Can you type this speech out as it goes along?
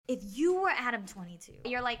if you were Adam 22,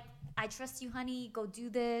 you're like, I trust you, honey, go do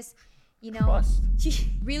this. You know, Trust.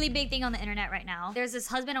 Really big thing on the internet right now. There's this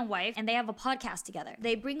husband and wife, and they have a podcast together.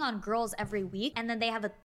 They bring on girls every week, and then they have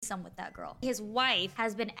a threesome with that girl. His wife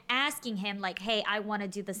has been asking him, like, hey, I want to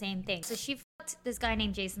do the same thing. So she fucked this guy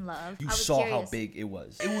named Jason Love. You I was saw curious. how big it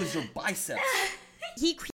was. It was your biceps.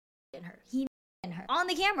 He in her. He in her on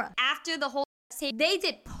the camera. After the whole tape, they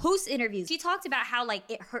did post interviews. She talked about how like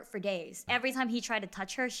it hurt for days. Every time he tried to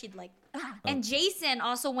touch her, she'd like, ah. And Jason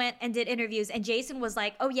also went and did interviews, and Jason was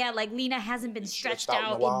like, oh yeah, like Lena hasn't been stretched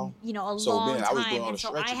out in a long time, and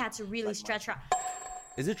so I had to really stretch her.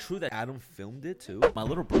 Is it true that Adam filmed it too? My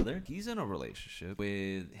little brother, he's in a relationship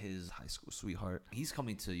with his high school sweetheart. He's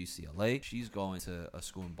coming to UCLA. She's going to a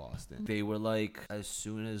school in Boston. They were like, as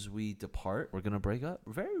soon as we depart, we're gonna break up.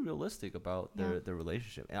 Very realistic about their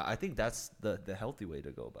relationship. And I think that's the healthy way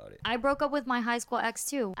to go about it. I broke up with my high school ex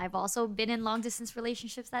too. I've also been in long distance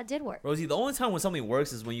relationships that did work. Rosie, the only time when something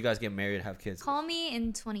works is when you guys get married and have kids. Call me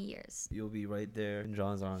in 20 years. You'll be right there in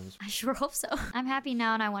John's arms. I sure hope so. I'm happy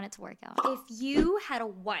now and I want it to work out. If you had a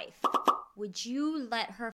wife, would you let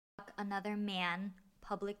her fuck another man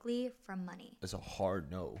publicly for money? It's a hard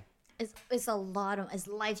no. It's a lot of, it's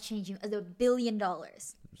life-changing. It's $1 billion.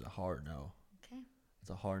 It's a hard no. Okay. It's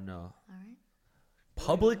a hard no. All right.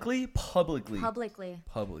 Publicly.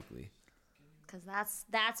 Because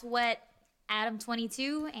that's what Adam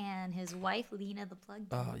 22 and his wife Lena the Plug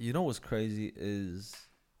did. You know what's crazy is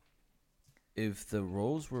if the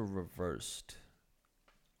roles were reversed,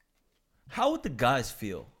 how would the guys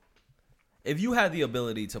feel if you had the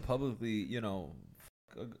ability to publicly, you know,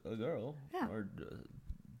 fuck a girl or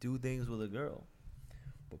do things with a girl,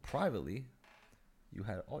 but privately you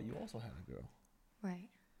also had a girl? Right.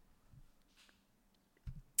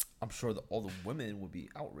 I'm sure that all the women would be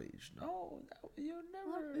outraged. No, you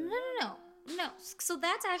never. No. So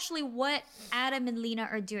that's actually what Adam and Lena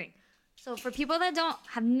are doing. So for people that don't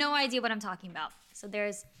have no idea what I'm talking about, so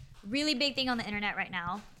there's a really big thing on the internet right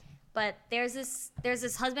now. But there's this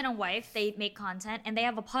husband and wife. They make content and they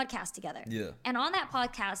have a podcast together. Yeah. And on that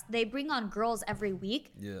podcast, they bring on girls every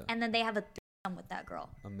week. Yeah. And then they have a threesome with that girl.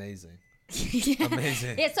 Amazing.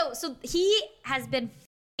 Amazing. Yeah. So he has been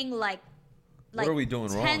f***ing like what are we doing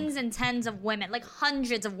wrong? Tens and tens of women, like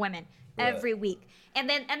hundreds of women every week. And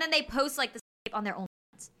then they post like this on their own.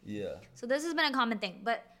 Yeah. So this has been a common thing.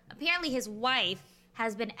 But apparently his wife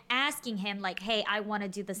has been asking him like, hey, I want to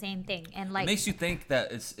do the same thing. And like, it makes you think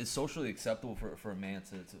that it's socially acceptable for a man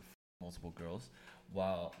to multiple girls,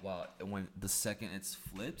 while when the second it's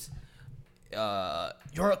flipped,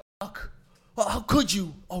 you're a cuck. Oh, how could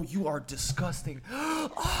you? Oh, you are disgusting.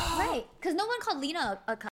 Right, because no one called Lena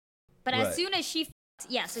a cuck. But Right. as soon as she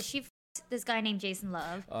f***ed this guy named Jason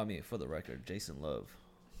Love. I mean, for the record, Jason Love.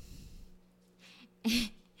 And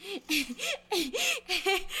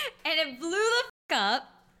it blew the up.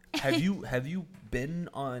 Have you been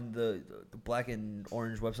on the Black and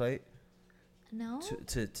Orange website? No.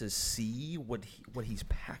 To see what he's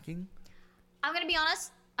packing? I'm gonna be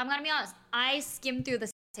honest. I skimmed through the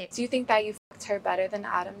tape. Do you think that you fucked her better than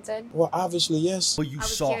Adam did? Well, obviously, yes. But you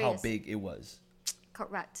saw curious. how big it was.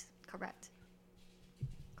 Correct.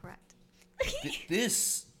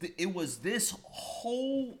 It was this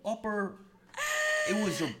whole upper. It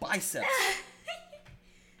was your biceps.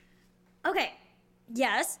 Okay.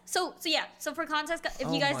 Yes. So for context,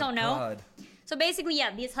 if you guys don't know, God. so basically,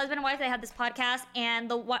 these husband and wife, they have this podcast, and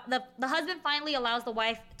the husband finally allows the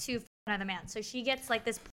wife to f another man. So she gets like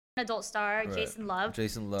this adult star, Right. Jason Love,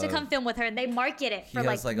 Jason Love. to come film with her, and they market it He for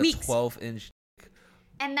has like a weeks. 12-inch.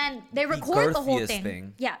 And then they record the whole girthiest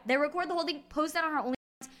thing. Yeah, they record the whole thing, post it on her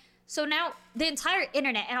OnlyFans. So now the entire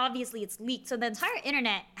internet, and obviously it's leaked, so the entire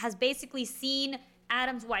internet has basically seen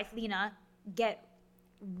Adam's wife Lena get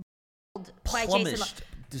by Jason Love.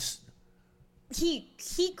 He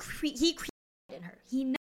created in her. He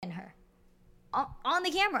nutted in her on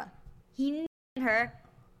the camera. He nutted in her,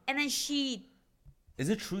 and then she. Is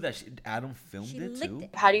it true that Adam filmed She it licked too? it.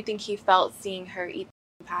 How do you think he felt seeing her eat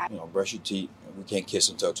the pie? You know, brush your teeth. We can't kiss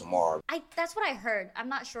until tomorrow. That's what I heard. I'm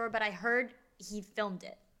not sure, but I heard he filmed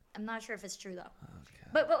it. I'm not sure if it's true though. Okay.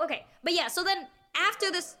 But okay. But yeah. So then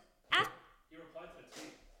after this, He replied to the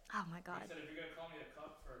tweet. oh my god. He said, if you're gonna call me a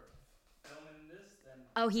cuck for filming this, then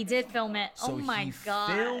Oh, he did film it. So oh my he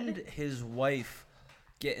god. filmed his wife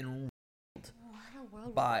getting What a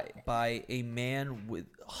world. by a man with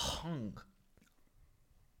hung.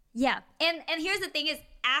 Yeah, and here's the thing is,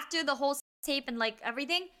 after the whole tape and like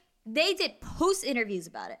everything, they did post interviews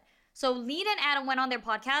about it. So Lena and Adam went on their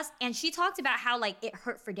podcast, and she talked about how like it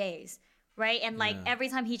hurt for days, right? And like Yeah. every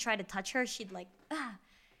time he tried to touch her, she'd like, ah.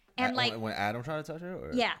 And like when Adam tried to touch her?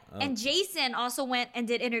 Or? yeah. Oh. And Jason also went and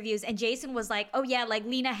did interviews, and Jason was like, oh yeah, like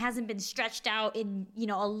Lena hasn't been stretched out in, you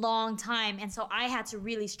know, a long time. And so I had to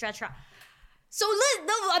really stretch her out. So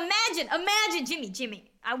imagine, Jimmy.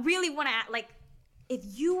 I really want to, like, if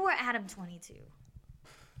you were Adam 22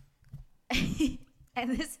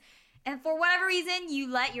 and for whatever reason, you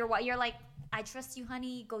let your wife, you're like, I trust you,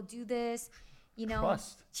 honey, go do this, you know.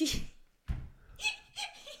 Trust.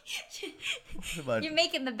 You're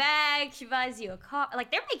making the bag. She buys you a car.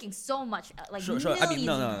 Like, they're making so much. Like, Sure. millions. I mean,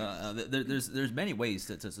 no. There's many ways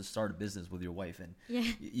to start a business with your wife, and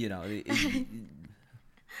you know,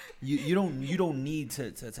 you don't need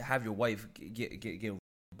to have your wife get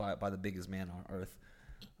by the biggest man on earth,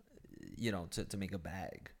 you know, to make a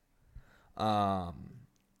bag,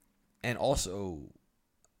 and also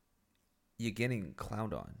you're getting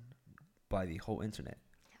clowned on by the whole internet.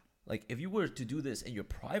 Like, if you were to do this in your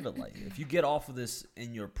private life, if you get off of this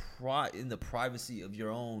in your in the privacy of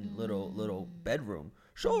your own little bedroom,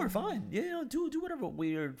 sure, fine, yeah, you know, do whatever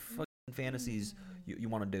weird fucking fantasies you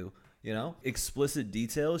want to do. You know, explicit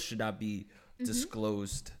details should not be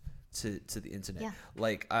disclosed to the internet. Yeah.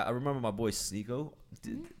 Like, I remember my boy Sneeko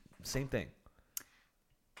did same thing.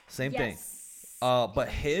 But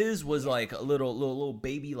his was like a little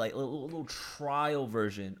baby, like little trial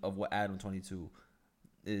version of what Adam 22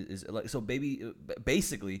 is like. So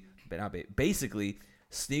basically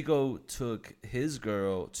Sneeko took his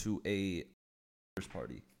girl to a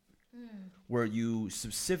party where you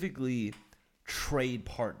specifically trade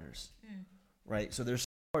partners, right? So there's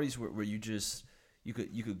parties where you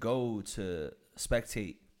could go to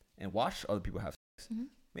spectate and watch other people have sex.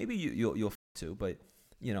 Maybe you'll too, but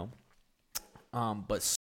you know,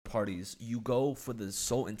 but parties you go for the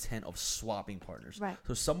sole intent of swapping partners. Right.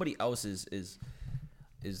 So somebody else is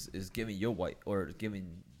giving your wife, or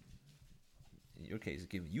giving, in your case,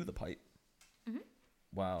 giving you the pipe,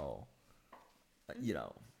 while you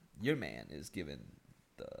know, your man is giving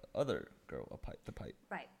the other girl the pipe.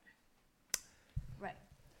 Right.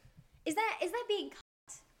 Is that being cut?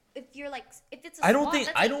 If you're like, if it's a I don't swap, think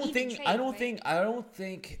that's I an don't even think trade, I don't right? think I don't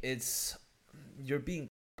think it's you're being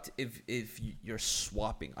cut if you're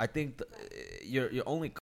swapping. I think you're only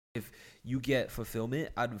cut if you get fulfillment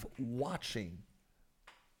out of watching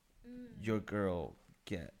your girl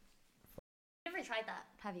get. Never tried that,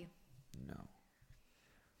 have you?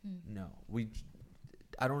 No.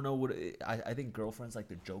 I don't know what I think girlfriends like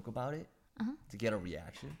to joke about it to get a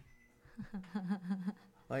reaction.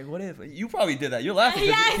 Like, what if you probably did that? You're laughing.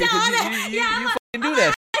 Yeah, I because know. you Yeah, fucking do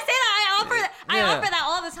that I say that. I offer that. I Yeah. offer that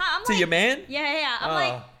all the time. I'm to like, your man. Yeah. I'm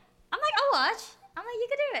like, I'll watch. I'm like, you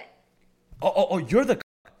can do it. Oh,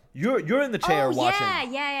 you're in the chair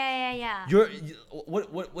watching. Yeah.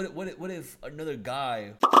 What if another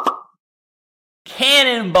guy?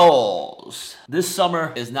 Cannonballs! This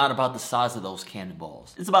summer is not about the size of those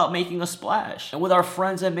cannonballs. It's about making a splash. And with our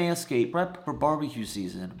friends at Manscaped, prep for barbecue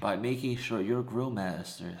season by making sure your grill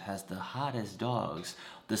master has the hottest dogs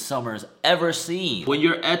the summer's ever seen. When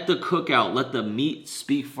you're at the cookout, let the meat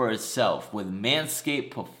speak for itself with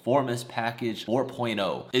Manscaped Performance Package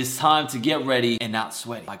 4.0. It's time to get ready and not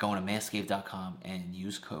sweaty by going to manscaped.com and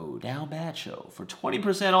use code DOWNBADSHOW for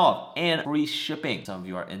 20% off and free shipping. Some of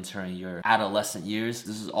you are entering your adolescent years.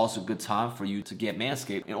 This is also a good time for you to get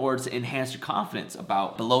Manscaped in order to enhance your confidence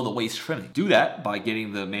about below the waist trimming. Do that by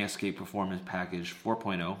getting the Manscaped Performance Package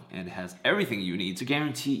 4.0, and it has everything you need to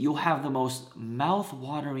guarantee you'll have the most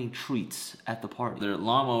mouth-watering treats at the party. Their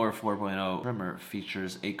Lawnmower 4.0 trimmer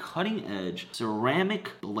features a cutting-edge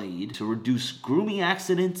ceramic blade to reduce grooming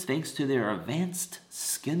accidents thanks to their advanced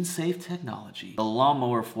skin-safe technology. The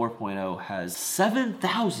Lawnmower 4.0 has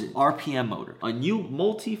 7,000 RPM motor, a new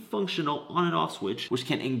multifunctional on and off switch which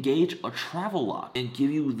can engage a travel lock and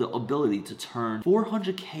give you the ability to turn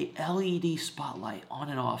 400K LED spotlight on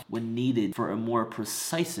and off when needed for a more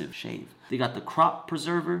precise shave. They got the crop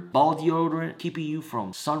preserver, ball deodorant, keeping you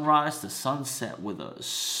from sunrise to sunset with a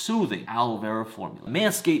soothing aloe vera formula.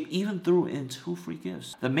 Manscaped even threw in 2 free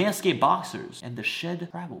gifts: the Manscaped Boxers and the Shed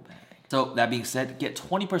Travel Bag. So that being said, get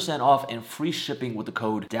 20% off and free shipping with the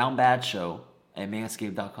code DOWNBADSHOW at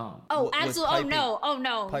manscaped.com. Oh, With absolutely. piping- Oh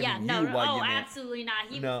no. piping Yeah, you no. while Oh, your man- absolutely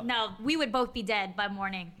not. No. We would both be dead by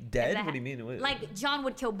morning. if Dead? that What do you hap- mean? Like, John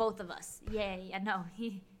would kill both of us. Yeah. No.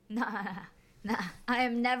 Nah. I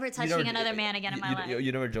am never touching another man again in my life.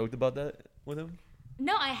 You never joked about that with him?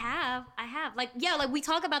 No, I have. Like, yeah, like we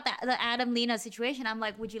talk about the Adam Lena situation. I'm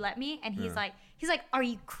like, would you let me? And he's like, are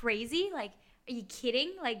you crazy? Like, are you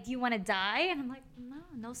kidding? Like, do you want to die? And I'm like,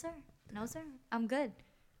 no, sir. I'm good.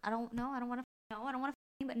 I don't want to. No, I don't want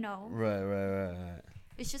to. But no. Right.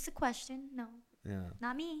 It's just a question. No. Yeah.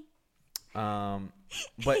 Not me.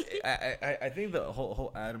 But I think the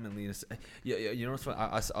whole Adam and Lena. Yeah, you know what's funny?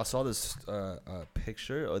 I saw this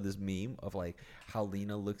picture or this meme of like how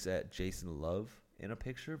Lena looks at Jason Love in a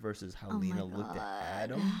picture versus how Lena looked at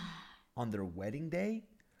Adam on their wedding day.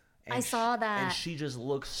 And I saw that. And she just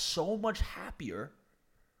looks so much happier,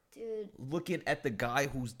 Dude. looking at the guy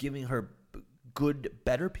who's giving her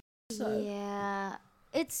better. Yeah.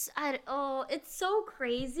 It's so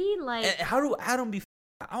crazy. Like, And how do Adam be?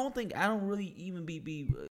 I don't think Adam really even be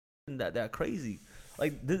that crazy.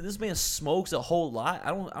 Like this man smokes a whole lot. I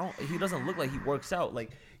don't. He doesn't look like he works out.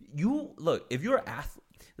 Like you look, if you're an athlete,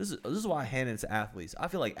 this is why I hand it to athletes. I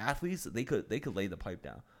feel like athletes they could lay the pipe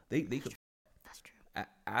down. They could. that's true.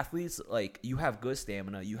 Athletes, like, you have good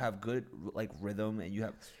stamina, you have good like rhythm, and you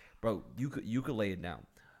have, bro, you could lay it down.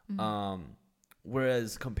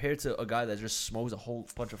 Whereas compared to a guy that just smokes a whole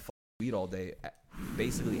bunch of weed all day,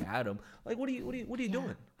 basically Adam, like, what are you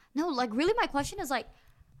doing? No, like, really, my question is, like,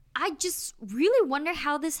 I just really wonder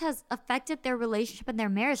how this has affected their relationship and their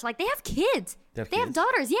marriage. Like, they have kids. They have They have kids?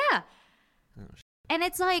 daughters, yeah. Oh, And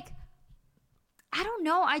it's like, I don't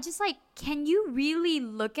know. I just, like, can you really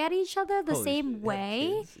look at each other the Holy same shit, they have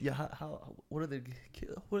way? kids? Yeah, how what are the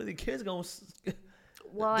kids going?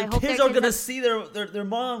 Well, I The hope kids their are gonna have- see their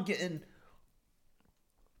mom getting.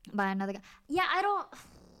 by another guy. Yeah, I don't.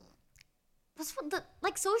 That's what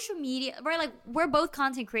like social media, right? Like, we're both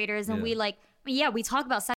content creators, and Yeah. we like, I mean, yeah, we talk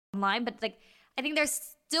about sex online, but like, I think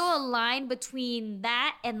there's still a line between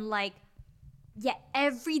that and like, yeah,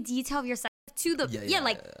 every detail of your sex to the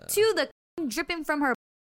to the dripping from her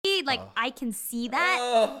body, like I can see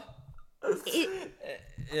that. It,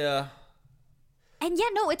 Yeah. and yeah,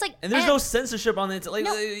 no, it's like, And there's no censorship on it. Like,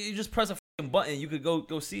 you just press a fucking button, you could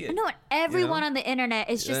go see it. no, everyone You know? on the internet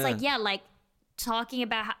is just Yeah. like, yeah, like talking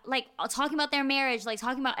about talking about their marriage, like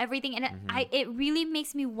talking about everything, and it really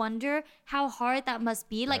makes me wonder how hard that must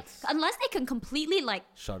be. Like, That's- unless they can completely like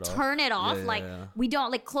Shut off. turn it off, Yeah, like yeah. we don't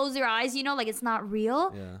like close your eyes, you know, like it's not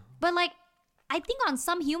real. Yeah. But like, I think on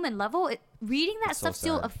some human level, reading that It's so stuff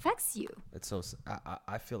still sad. affects you. It's so.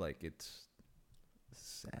 I feel like it's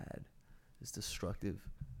sad. It's destructive.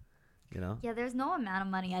 You know. Yeah, there's no amount of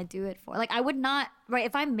money I'd do it for. Like, I would not, right?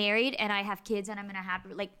 If I'm married and I have kids and I'm in a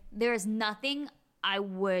happy, like, there is nothing I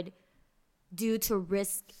would do to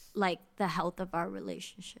risk, like, the health of our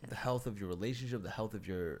relationship. The health of your relationship, the health of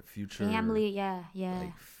your future Family, yeah.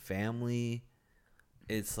 like family.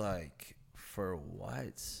 It's like, for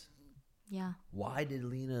what? Yeah. Why did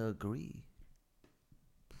Lena agree?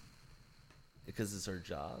 Because it's her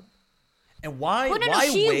job. And why? Well, no, why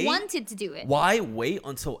she wait? wanted to do it. Why wait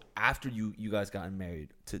until after you guys gotten married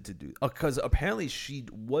to do? Because apparently she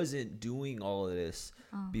wasn't doing all of this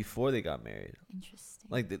before they got married. Interesting.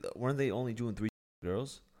 Like, weren't they only doing 3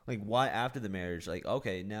 girls? Like, why after the marriage? Like,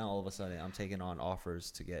 okay, now all of a sudden I'm taking on offers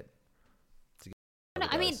to get. No,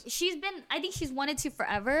 I mean, I think she's wanted to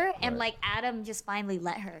forever, and Right. like Adam just finally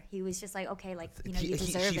let her. He was just like, okay, like, you know, you She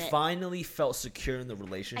deserve it. finally felt secure in the I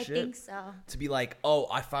relationship. think so. To be like, oh,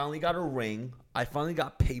 I finally got a ring. I finally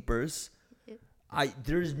got papers.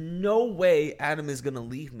 There's no way Adam is gonna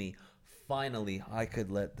leave me. Finally, I could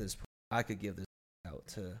give this out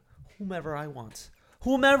to whomever I want,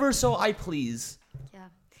 whomever so I please. Yeah.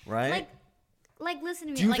 Right? Like, listen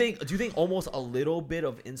to me. Do you like, think almost a little bit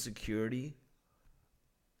of insecurity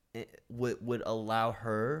would allow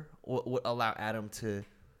her, or would allow Adam to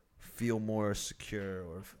feel more secure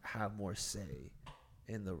or have more say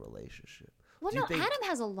in the relationship? Well, Do you no, think- Adam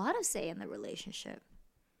has a lot of say in the relationship.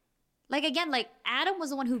 Like, again, like, Adam was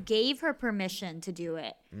the one who gave her permission to do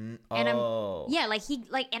it. And yeah, like, he,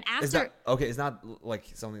 like, and after, Is that okay? It's not like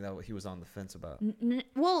something that he was on the fence about.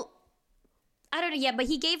 well, I don't know, yeah, but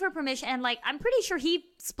he gave her permission, and, like, I'm pretty sure he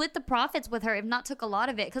split the profits with her, if not took a lot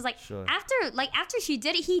of it. Because, like, Sure. after she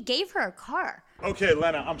did it, he gave her a car. Okay,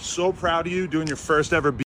 Lena, I'm so proud of you doing your first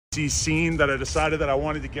ever BC scene that I decided that I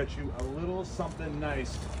wanted to get you a little something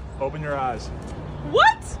nice. Open your eyes.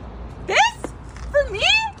 What? This? For me?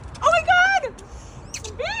 Oh my god!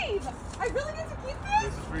 Babe! I really get to keep This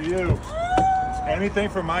this? is for you. Anything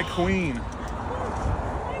for my queen. Oh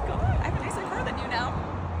my god, I have a nicer car than you now.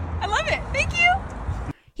 I love it. Thank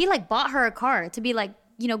you! He, like, bought her a car to be like,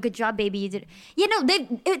 you know, good job, baby. You did. You know,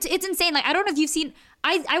 it's insane. Like, I don't know if you've seen.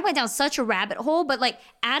 I went down such a rabbit hole, but like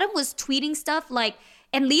Adam was tweeting stuff like,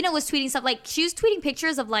 and Lena was tweeting stuff like, she was tweeting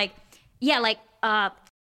pictures of like, yeah, like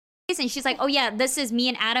and she's like, oh yeah, this is me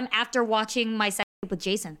and Adam after watching my sex with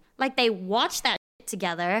Jason. Like, they watched that shit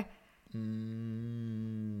together.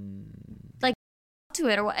 Like, to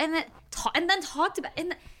it or what, and then talked about,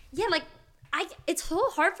 and yeah, like it's so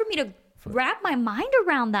hard for me to wrap my mind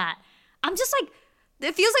around that. I'm just like,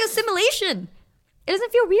 it feels like a simulation. It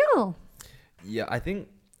doesn't feel real. Yeah, I think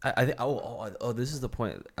I think this is the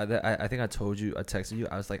point. I think I told you, I texted you.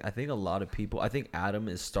 I was like, I think a lot of people. I think Adam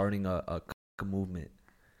is starting a movement.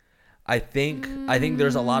 I think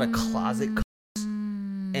there's a lot of closet,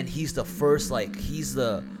 and he's the first. Like he's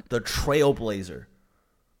the trailblazer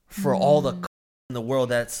for all the in the world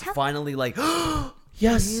that's finally like,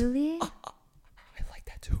 yes. Really? I like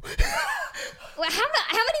that too. How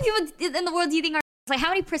many people in the world do you think are like?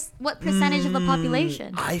 What percentage of the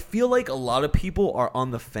population? I feel like a lot of people are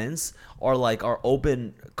on the fence, or like are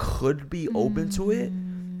open, could be open to it,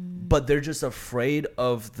 but they're just afraid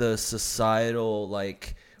of the societal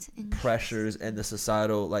like pressures and the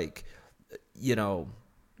societal like, you know,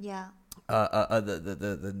 Yeah.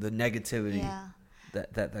 the negativity Yeah.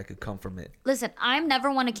 that could come from it. Listen, I'm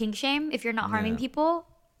never one to kink shame if you're not harming Yeah. people,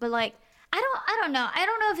 but like I don't know. I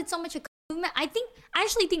don't know if it's so much a movement. I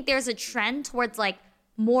actually think there's a trend towards like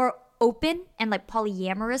more open and like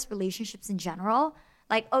polyamorous relationships in general.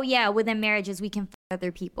 Like, oh yeah, within marriages we can f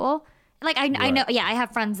other people. Like I know, yeah, I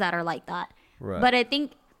have friends that are like that. Right. But I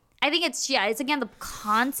think it's again the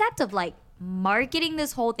concept of like marketing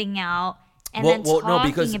this whole thing out and then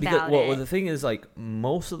talking about it. Well, the thing is, like,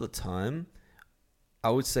 most of the time, I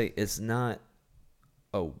would say it's not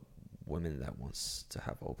a woman that wants to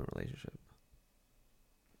have an open relationship.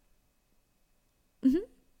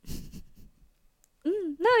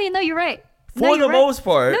 No, you're right. For the most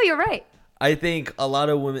part. No, you're right. I think a lot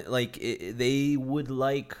of women, like, they would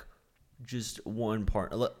like just one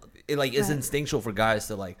partner. Like, it's instinctual for guys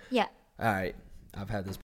to, like, Yeah. all right, I've had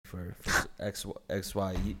this for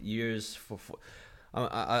XY years.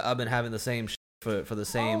 I've been having the same for the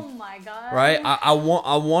same. Oh my god. Right? I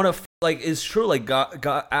want to, like, it's true. Like,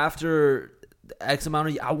 got after X amount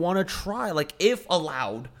of, I want to try. Like, if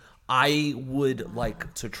allowed, I would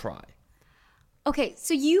like to try. Okay,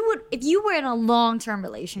 so if you were in a long-term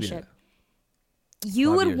relationship, you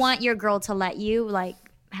 5 would years. want your girl to let you like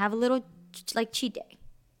have a little like cheat day,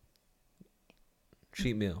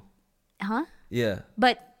 Cheat meal. huh? Yeah.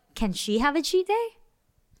 But can she have a cheat day?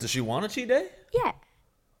 Does she want a cheat day? Yeah.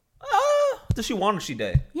 Does she want a cheat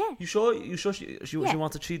day? Yeah. You sure she Yeah.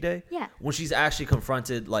 wants a cheat day? Yeah. When she's actually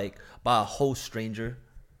confronted, like, by a whole stranger.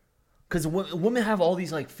 Because women have all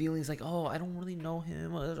these, like, feelings like, oh, I don't really know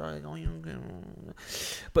him.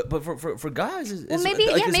 But for guys, it's, Well, maybe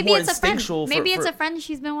like, maybe more it's a friend. instinctual Maybe it's for- a friend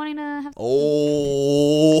she's been wanting to have.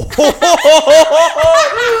 Oh.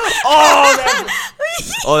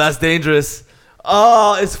 That's dangerous.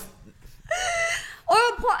 Oh, it's. Or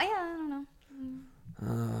I don't know.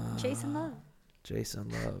 Jason Love. Jason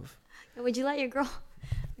Love. Would you let your girl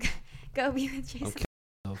go be with Jason? Okay.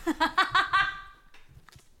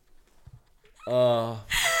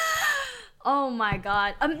 Oh my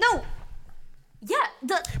god. No. Yeah.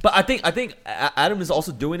 But I think Adam is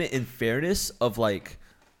also doing it in fairness of like,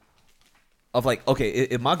 okay,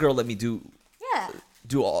 if my girl let me do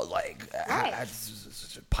all like Right.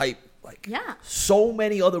 pipe like Yeah. so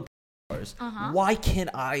many other bars, why can't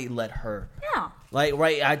I let her? Yeah. Like,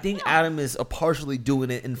 right? I think Adam is partially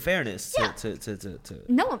doing it in fairness Yeah. to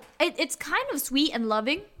No, it's kind of sweet and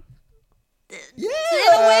loving.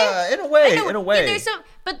 in a way. There's some,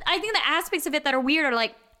 but I think the aspects of it that are weird are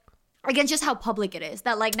like, again, just how public it is.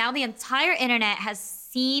 That like now the entire internet has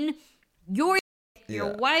seen your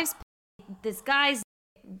wife's, this guy's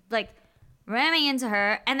like ramming into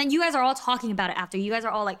her, and then you guys are all talking about it after. You guys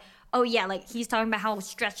are all like, oh yeah, like he's talking about how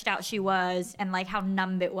stretched out she was and like how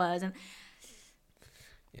numb it was, and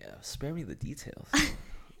Yeah, spare me the details.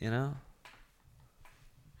 You know.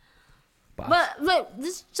 But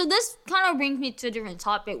this kind of brings me to a different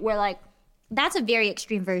topic where like that's a very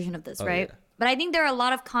extreme version of this, right? yeah. But I think there are a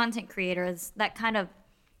lot of content creators that kind of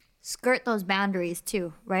skirt those boundaries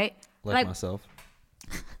too, right? Like myself.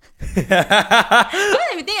 I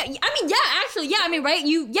don't even think. I mean, yeah, actually, yeah. I mean, right?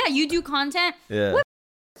 You do content. Yeah.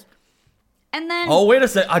 And then. Oh, wait a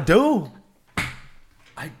sec. I do.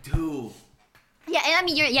 Yeah, and I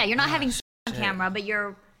mean, you're not having sex on camera, but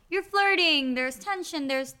you're flirting. There's tension.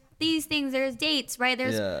 There's these things. There's dates, right?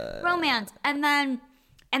 There's romance, and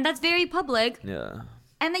that's very public. Yeah.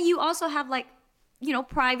 And then you also have like,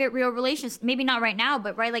 private, real relations. Maybe not right now,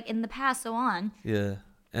 but right, like in the past, so on. Yeah.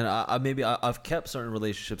 And I've kept certain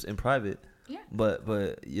relationships in private. Yeah. But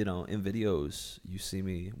in videos you see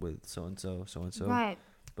me with so and so. Right.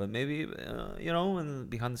 But maybe and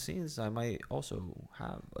behind the scenes I might also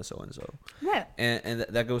have a so and so. Right. And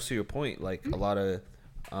that goes to your point. Like a lot of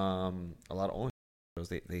OnlyFans girls,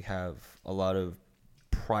 they have a lot of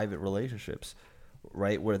private relationships,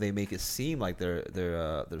 right, where they make it seem like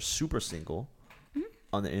they're super single,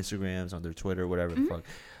 on their Instagrams, on their Twitter, whatever the fuck,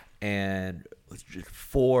 and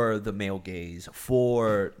for the male gaze,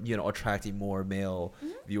 for attracting more male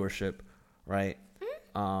viewership, right?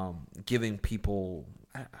 Giving people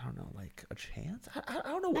I don't know, like a chance. I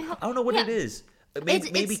don't know. I don't know what it is.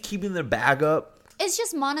 Maybe keeping their bag up. It's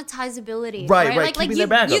just monetizability, right? Like keeping their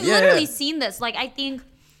bag up. You've literally seen this. Like I think,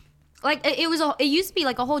 like it used to be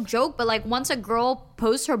like a whole joke, but like once a girl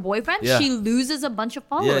posts her boyfriend, she loses a bunch of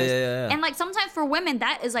followers. Yeah. And like sometimes for women,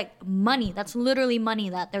 that is like money. That's literally money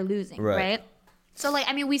that they're losing, right? So like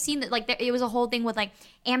I mean, we've seen that like it was a whole thing with like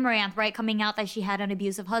Amaranth, right, coming out that she had an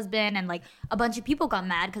abusive husband, and like a bunch of people got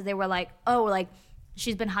mad because they were like, oh, like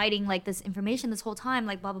she's been hiding like this information this whole time,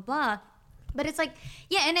 like blah blah blah. But it's like,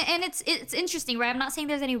 yeah, and it's interesting, right? I'm not saying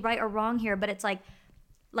there's any right or wrong here, but it's like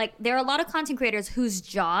there are a lot of content creators whose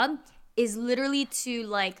job is literally to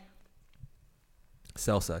like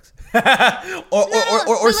sell sex,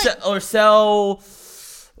 or sell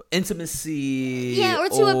intimacy, yeah, or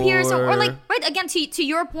to appear, or like right again to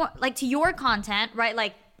your point, like to your content, right?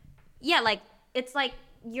 Like, yeah, like it's like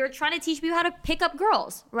you're trying to teach people how to pick up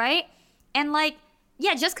girls, right? And like,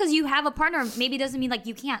 yeah, just because you have a partner maybe doesn't mean like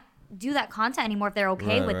you can't do that content anymore if they're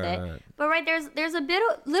okay with it. Right. But there's a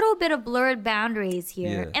little bit of blurred boundaries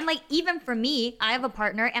here. Yeah. And like even for me, I have a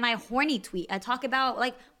partner and I horny tweet. I talk about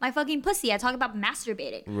like my fucking pussy. I talk about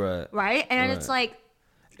masturbating. Right? And it's like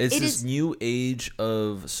it's this new age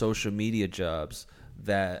of social media jobs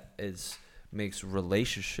that makes real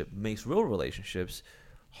relationships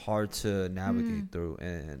hard to navigate through.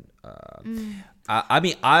 And I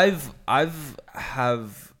mean I've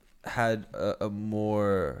had a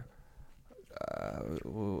more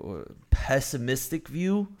pessimistic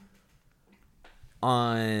view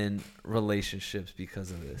on relationships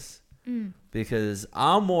because of this. Because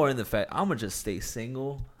I'm more in the fact I'm gonna just stay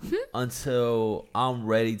single until I'm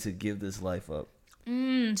ready to give this life up.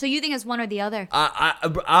 So you think it's one or the other?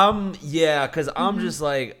 I'm because I'm just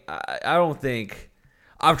like I don't think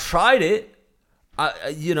I've tried it.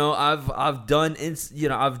 I've done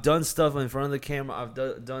I've done stuff in front of the camera. I've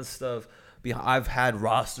done stuff behind. I've had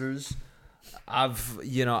rosters.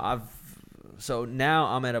 So now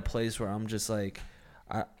I'm at a place where I'm just like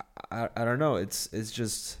I don't know. It's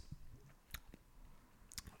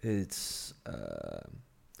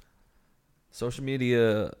social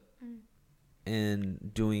media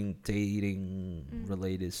and doing dating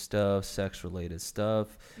related stuff, sex related stuff,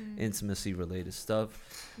 intimacy related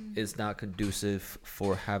stuff is not conducive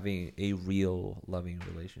for having a real loving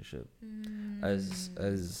relationship. As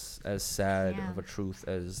sad of a truth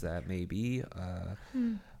as that may be,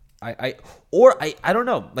 I don't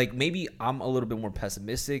know, like maybe I'm a little bit more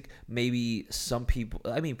pessimistic. Maybe some people,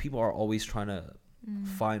 people are always trying to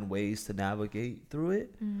find ways to navigate through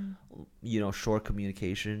it. Short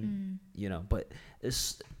communication, but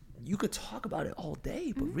you could talk about it all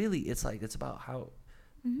day, but really it's about how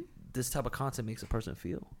this type of content makes a person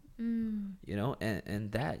feel, and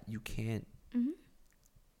that you can't,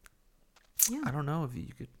 I don't know if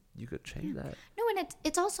you could change that. No, and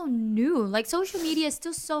it's also new. Like social media is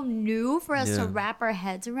still so new for us to wrap our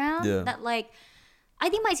heads around that like, I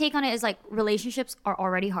think my take on it is like relationships are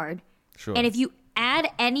already hard. Sure. And if you add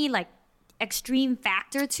any like extreme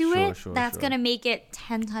factor to that's gonna make it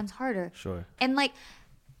 10 times harder. Sure. And like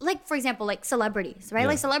for example, like celebrities, right?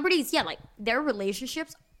 Like celebrities, like their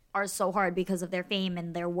relationships are so hard because of their fame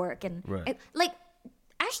and their work. And like,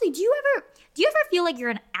 Ashley, do you ever feel like you're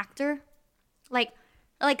an actor? Like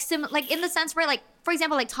in the sense where like, for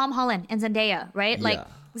example, like Tom Holland and Zendaya, right? Yeah. Like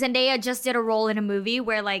Zendaya just did a role in a movie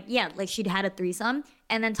where like, like she'd had a threesome,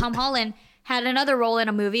 and then Tom Holland had another role in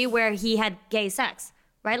a movie where he had gay sex,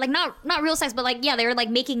 right? Like not real sex, but like, they were like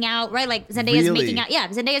making out, right? Like Zendaya's making out. Yeah,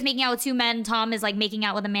 Zendaya's making out with two men. Tom is like making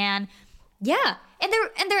out with a man. Yeah. And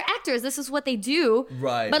they're actors. This is what they do.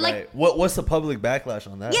 Right. But like, what's the public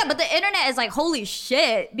backlash on that? Yeah, but the internet is like, holy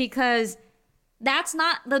shit, because that's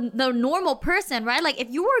not the normal person, right? Like if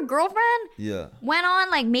your girlfriend went on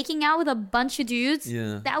like making out with a bunch of dudes,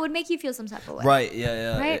 that would make you feel some type of way. Right.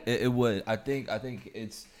 Yeah. Right? It would. I think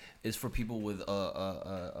it's for people with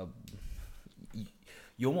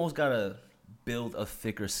you almost gotta build a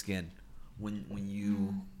thicker skin when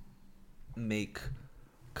you make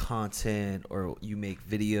content, or you make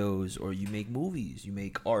videos, or you make movies, you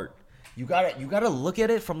make art. You gotta look at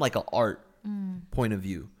it from like an art point of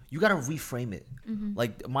view. You gotta reframe it.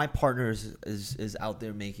 Like my partner is out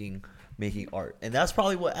there making art, and that's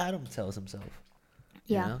probably what Adam tells himself.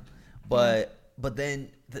 Yeah. You know? But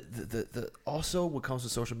then the also what comes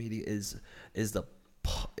with social media is the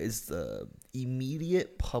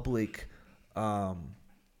immediate public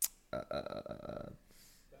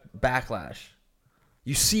backlash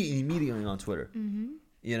You see it immediately on Twitter.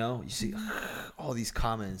 You know, you see all these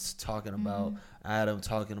comments talking about Adam,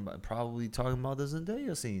 talking about the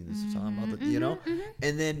Zendaya scenes, talking about the, you know,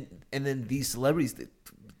 and then these celebrities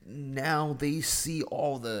now they see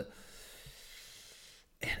all the,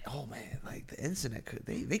 and oh man, like the internet,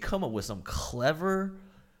 they come up with some clever.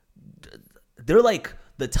 They're like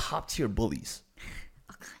the top tier bullies.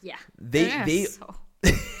 Yeah. They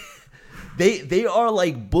they are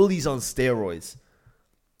like bullies on steroids,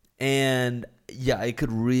 and yeah, it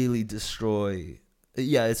could really destroy.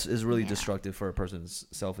 Yeah, it's really destructive for a person's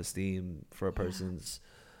self-esteem, for a person's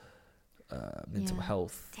mental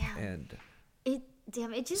health, and it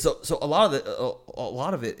just so a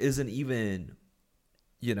lot of it isn't even,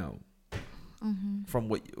 you know, from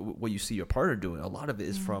what you see your partner doing. A lot of it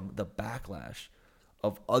is from the backlash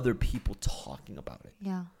of other people talking about it.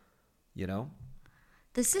 Yeah. You know,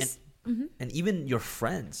 this is and even your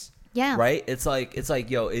friends. Yeah. Right. It's like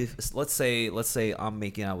yo, if let's say I'm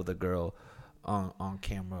making out with a girl on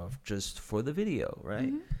camera just for the video,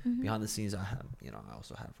 right? Behind the scenes, I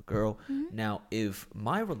also have a girl. Now, if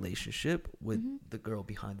my relationship with the girl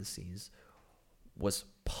behind the scenes was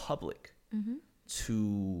public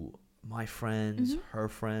to my friends, her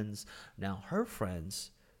friends, now her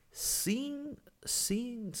friends seeing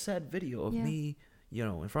said video of me, you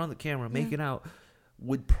know, in front of the camera making out,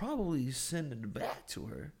 would probably send it back to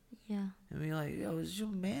her. Yeah. And be like, yo, is your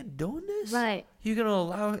man doing this? Right. You gonna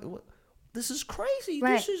allow it? This is crazy.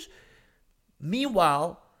 Right. This is.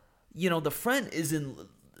 Meanwhile, you know, the friend isn't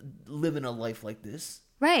living a life like this.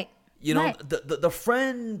 Right. You know, right. the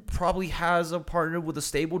friend probably has a partner with a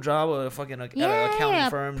stable job, a fucking at an accounting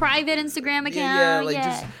firm, private Instagram account,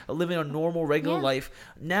 just living a normal, regular life.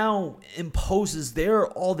 Now imposes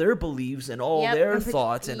all their beliefs and all their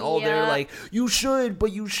thoughts and all their like, you should,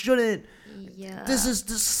 but you shouldn't. Yeah. This is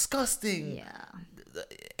disgusting. Yeah.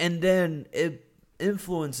 And then it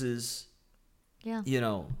influences, you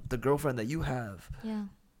know, the girlfriend that you have. Yeah.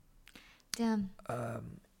 Damn.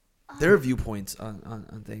 Their viewpoints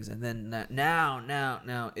on things. And then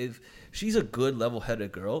now, if she's a good,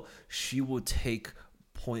 level-headed girl, she will take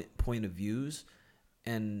point of views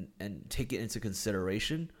and take it into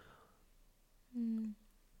consideration.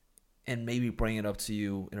 And maybe bring it up to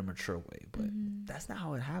you in a mature way. But that's not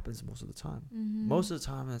how it happens most of the time. Most of the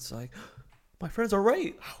time, it's like, my friends are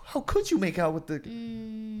right. How could you make out with the...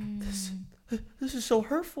 This is so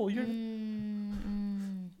hurtful. You're...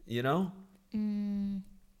 You know?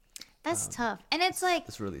 That's tough. And it's like...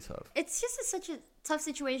 It's really tough. It's just such a tough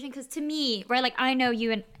situation because to me, right, like I know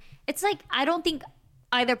you and... It's like, I don't think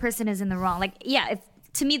either person is in the wrong. Like, yeah,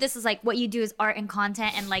 to me, this is like what you do is art and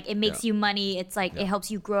content, and like it makes you money. It's like it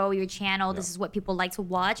helps you grow your channel. This is what people like to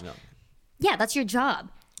watch. Yeah, that's your job.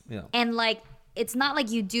 Yeah. And like, it's not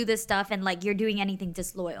like you do this stuff and like you're doing anything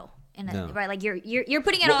disloyal. Right? Like you're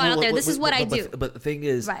putting it all out there. This is what I do. But the thing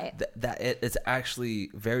is that it's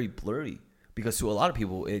actually very blurry because to a lot of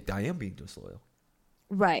people, I am being disloyal.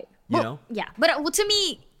 Right. You know? Yeah. But to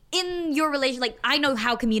me, in your relation, like I know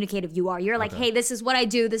how communicative you are. You're like, hey, this is what I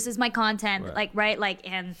do. This is my content. Like, right? Like,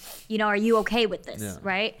 and you know, are you okay with this?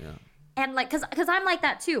 Right? Yeah. And like, cause I'm like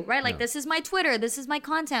that too, right? Like, this is my Twitter. This is my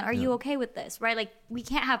content. Are you okay with this? Right? Like, we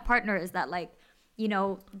can't have partners that like, you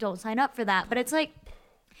know, don't sign up for that. But it's like,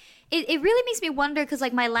 it really makes me wonder because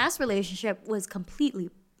like my last relationship was completely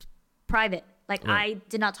private. Like I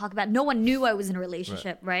did not talk about. No one knew I was in a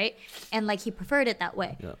relationship, right? And like he preferred it that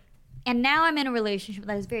way. Yeah. And now I'm in a relationship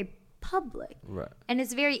that is very public. Right. And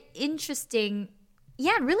it's very interesting.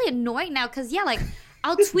 Yeah, really annoying now because like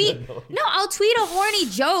I'll tweet. I'll tweet a horny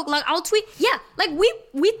joke. Like I'll tweet. Yeah, like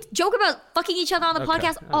we joke about fucking each other on the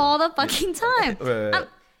podcast all the fucking time. Right.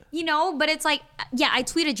 You know, but it's like, I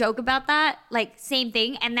tweet a joke about that, like same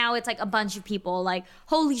thing, and now it's like a bunch of people like,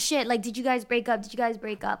 holy shit, like did you guys break up? Did you guys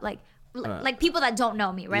break up? Like like people that don't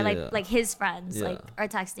know me, right? Like his friends like are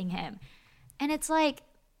texting him, and it's like,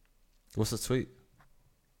 what's the tweet?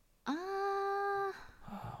 My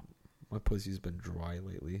pussy's been dry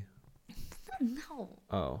lately. No.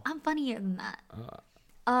 Oh. I'm funnier than that.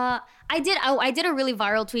 I did a really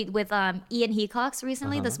viral tweet with Ian Hecox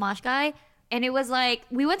recently, the Smosh guy, and it was like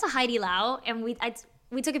we went to Heidi Lau and we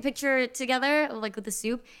took a picture together like with the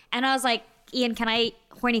soup, and I was like, Ian, can I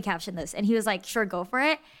horny caption this? And he was like, sure, go for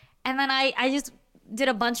it. And then I just did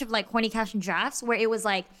a bunch of like horny caption drafts where it was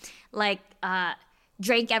like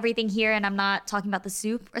drank everything here and I'm not talking about the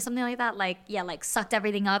soup or something like that. Like, like sucked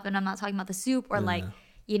everything up and I'm not talking about the soup or like,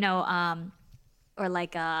 you know, or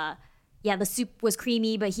like, yeah, the soup was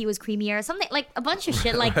creamy, but he was creamier. Something like a bunch of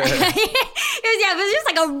shit like that. It was just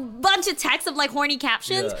like a bunch of text of like horny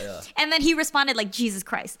captions. Yeah. And then he responded like, Jesus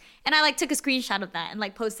Christ. And I like took a screenshot of that and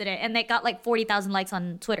like posted it. And it got like 40,000 likes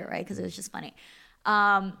on Twitter, right? Because it was just funny.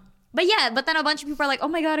 But then a bunch of people are like, oh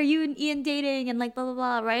my God, are you and Ian dating? And like, blah, blah,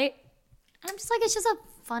 blah, right? And I'm just like, it's just a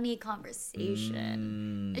funny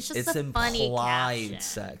conversation. It's just a funny caption.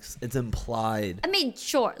 Sex. It's implied. I mean,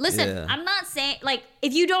 sure. Listen, Yeah. I'm not saying, like,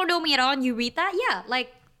 if you don't know me at all and you read that, yeah,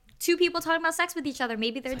 like, two people talking about sex with each other,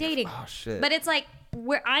 maybe they're dating. Oh, shit. But it's like,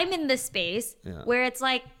 where I'm in this space Yeah. where it's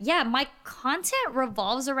like, yeah, my content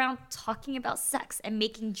revolves around talking about sex and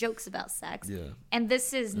making jokes about sex. Yeah. And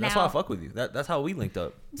this is And now. that's why I fuck with you. That's how we linked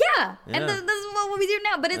up. Yeah. Yeah. And this is what we do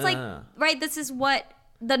now. But it's like, right, this is what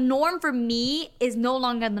the norm for me is no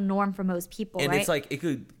longer the norm for most people, And right? it's like it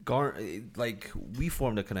could like we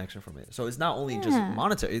formed a connection from it. So it's not only just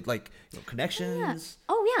monetary. It's like connections.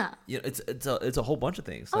 Oh, yeah. You know, it's a whole bunch of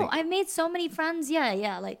things. Oh, Like, I've made so many friends.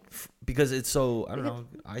 Yeah. Like, because it's so I don't know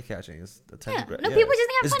eye catching. It's yeah. attention. No, people just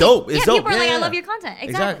think I'm it's funny. dope. It's yeah, dope. people are like, Yeah, I yeah. love your content.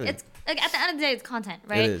 Exactly. It's like at the end of the day, it's content,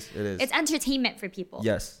 right? It is. It's entertainment for people.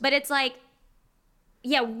 Yes. But it's like,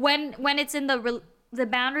 yeah, when it's in the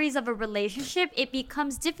boundaries of a relationship, it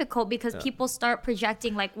becomes difficult because people start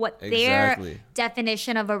projecting like what Exactly. their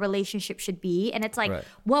definition of a relationship should be, and it's like, Right.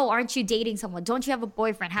 whoa, aren't you dating someone? Don't you have a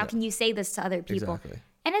boyfriend? How can you say this to other people? Exactly.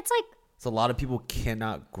 And it's like, So a lot of people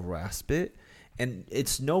cannot grasp it, and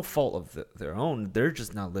it's no fault of their own. They're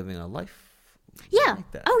just not living a life. yeah,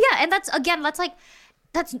 like that. oh yeah, and that's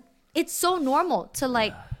it's so normal to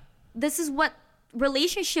like, this is what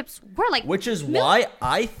relationships were like, Which is why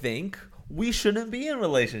I think we shouldn't be in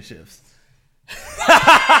relationships. yeah,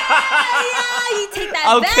 you take that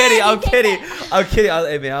I'm back, kidding. you I'm take kidding. that- I'm kidding.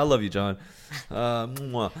 Hey man, I love you, John.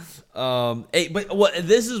 Mwah. Hey, but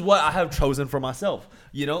this is what I have chosen for myself.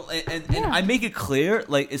 You know, and I make it clear,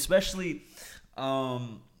 like especially,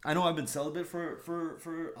 I know I've been celibate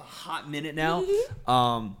for a hot minute now.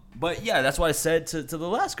 But yeah, that's what I said to the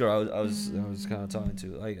last girl I was kind of talking to.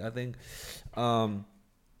 Like I think,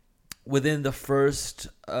 within the first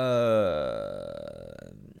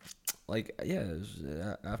it was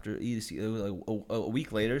after EDC, it was like a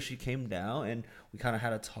week later she came down and we kind of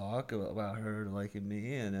had a talk about her liking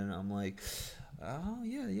me, and then I'm like, oh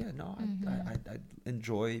yeah, no, I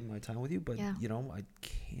enjoy my time with you, but Yeah. you know I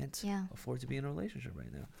can't afford to be in a relationship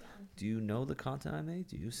right now. Do you know the content I make?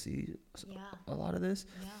 Do you see a lot of this?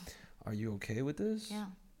 Are you okay with this?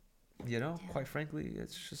 You know, quite frankly,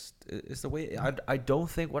 it's the way I don't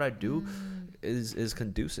think what I do is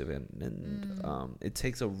conducive, and it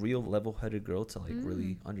takes a real level-headed girl to like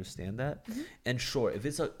really understand that. And sure, if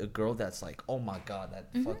it's a girl that's like, oh my God, that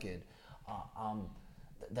fucking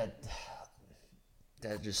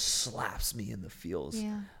that just slaps me in the feels,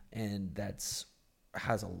 and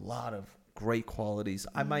has a lot of great qualities,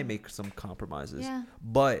 I might make some compromises.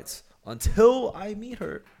 But until I meet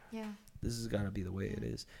her, this has got to be the way it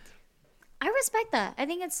is. I respect that. I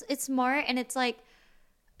think it's smart, and it's like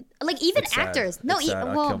even It's sad. actors. It's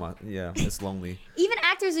sad. It's lonely. Even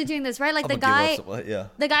actors are doing this, right? Like I'm the gonna guy, give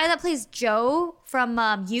up the guy that plays Joe from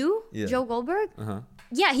Yeah. Joe Goldberg.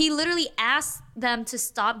 Yeah, he literally asked them to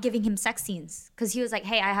stop giving him sex scenes because he was like,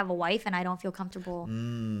 "Hey, I have a wife and I don't feel comfortable."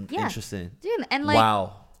 Yeah, Interesting. dude, and like,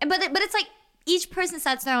 Wow. and but it's like each person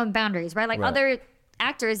sets their own boundaries, right? Like Right. other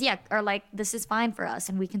actors, are like, "This is fine for us,"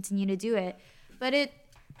 and we continue to do it. But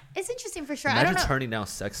it's interesting for sure. I Imagine don't know. turning down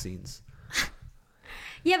sex scenes.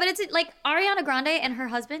 Yeah, but it's like Ariana Grande and her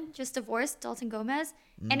husband just divorced, Dalton Gomez.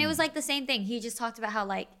 And it was like the same thing. He just talked about how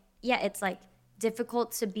like, it's like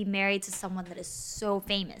difficult to be married to someone that is so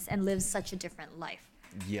famous and lives such a different life.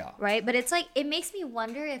 Yeah. Right? But it's like, it makes me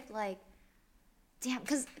wonder if like, damn,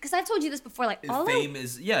 because I've told you this before, like all Fame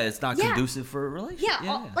is it's not conducive for a relationship.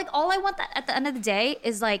 all I want that at the end of the day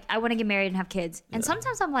is like, I want to get married and have kids. And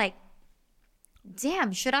sometimes I'm like,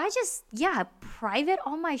 damn, should I just private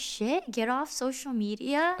all my shit, get off social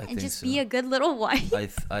media, and just be a good little wife?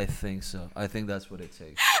 I think so. I think that's what it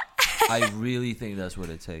takes. I really think that's what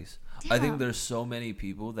it takes. I think there's so many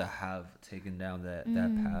people that have taken down that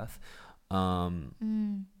path.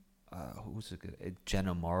 Who's a good?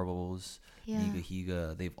 Jenna Marbles, Niga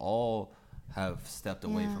Higa. They've all have stepped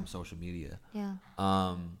away from social media. Yeah.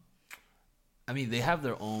 I mean, they have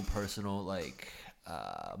their own personal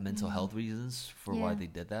mental health reasons for why they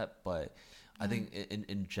did that, but I think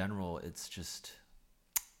in general, it's just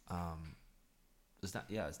it's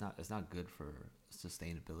not good for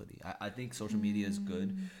sustainability. I think social media is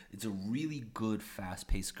good. It's a really good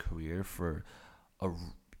fast-paced career for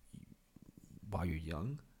while you're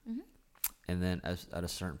young, and then at a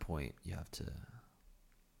certain point you have to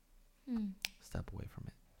Step away from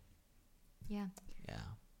it. Yeah. Yeah.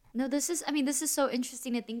 No, this is so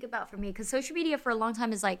interesting to think about for me because social media for a long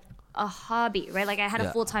time is like a hobby, right? Like I had a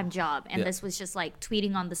Yeah. full-time job and Yeah. this was just like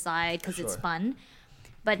tweeting on the side because it's Sure. fun.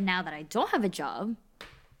 But now that I don't have a job,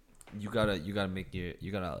 You gotta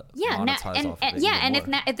monetize and off of it. yeah, even and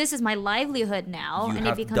more. if this is my livelihood now, you and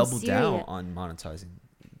have it to becomes double serious, down on monetizing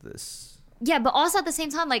this. yeah, but also at the same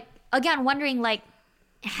time, like again, wondering like,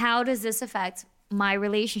 how does this affect my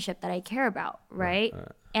relationship that I care about, right?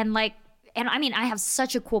 And like, and I mean, I have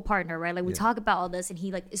such a cool partner, right? Like we talk about all this, and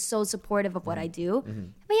he like is so supportive of what I do.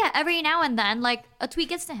 But yeah, every now and then, like a tweet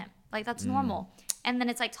gets to him, like that's normal, and then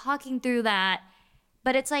it's like talking through that,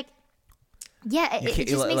 but it's like, yeah, it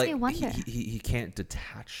just makes me wonder. He can't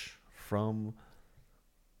detach from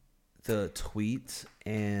the tweet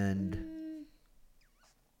and.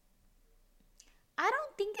 I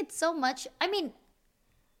don't think it's so much. I mean,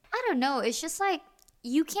 I don't know. It's just like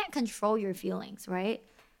you can't control your feelings, right?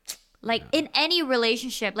 Like in any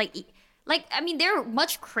relationship, like I mean, there are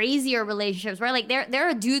much crazier relationships, right? Like there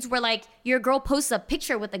are dudes where like your girl posts a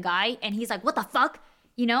picture with a guy and he's like, "What the fuck?"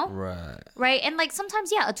 You know? Right? And like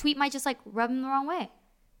sometimes, yeah, a tweet might just like rub him the wrong way,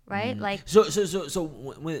 right? Like So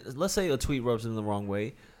when, let's say a tweet rubs him the wrong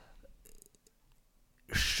way,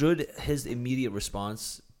 should his immediate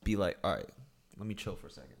response be like, "All right, let me chill for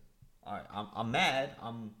a second. All right, I'm mad.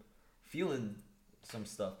 I'm feeling some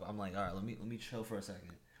stuff, but I'm like, all right, let me chill for a second."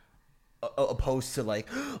 Opposed to like,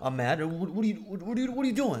 "I'm mad. What are you doing? What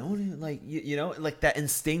are you, like you know, like that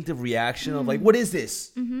instinctive reaction of like, what is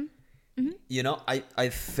this? You know, I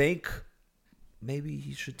think maybe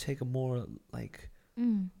he should take a more like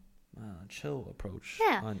chill approach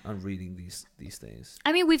on reading these things.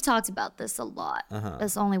 I mean, we've talked about this a lot.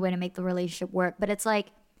 That's the only way to make the relationship work. But it's like,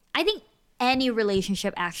 I think any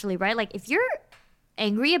relationship actually, right? Like if you're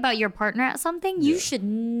angry about your partner at something, you should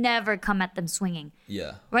never come at them swinging.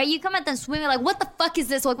 Yeah. Right? You come at them swinging like, what the fuck is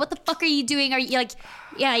this? Like, what the fuck are you doing? Are you like,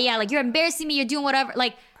 yeah, like you're embarrassing me. You're doing whatever.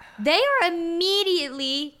 Like they are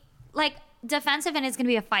immediately like defensive and it's going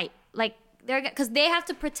to be a fight. Like they're, cause they have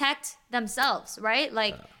to protect themselves, right?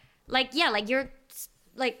 Like you're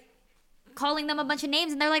like calling them a bunch of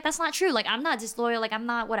names and they're like, that's not true. Like, I'm not disloyal. Like I'm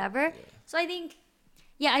not whatever. Yeah. So I think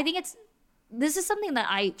this is something that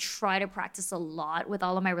I try to practice a lot with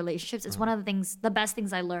all of my relationships. It's one of the best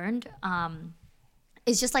things I learned.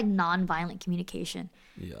 It's just like nonviolent communication.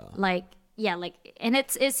 Yeah. And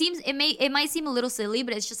it might seem a little silly,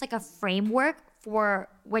 but it's just like a framework for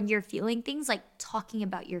when you're feeling things, like talking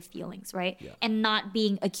about your feelings, right? Yeah. And not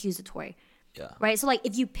being accusatory. Yeah. Right. So like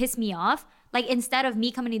if you piss me off, like instead of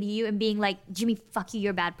me coming to you and being like, "Jimmy, fuck you,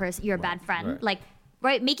 you're a bad person, you're a bad friend," like.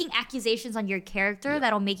 Right, making accusations on your character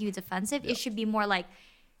that'll make you defensive. It should be more like,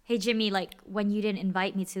 "Hey, Jimmy, like when you didn't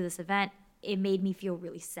invite me to this event, it made me feel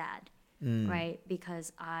really sad, right?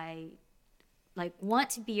 Because I like want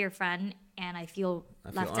to be your friend and I feel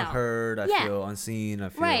left out. Unheard, I feel unseen, I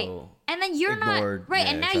feel and then you're ignored, not right,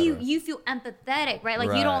 and now you feel empathetic, right?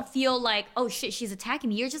 Like you don't feel like, oh shit, she's attacking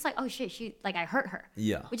me. You're just like, oh shit, she like I hurt her.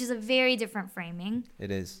 Yeah, which is a very different framing. It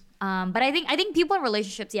is. But I think people in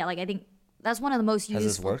relationships, like I think. That's one of the most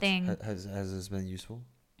useful things. Has this been useful?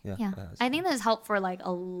 Yeah. I think this helped for like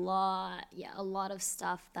a lot of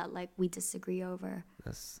stuff that like we disagree over.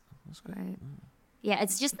 That's great. Right. Yeah,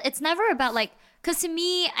 it's never about like, cause to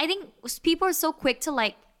me, I think people are so quick to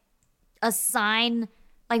like assign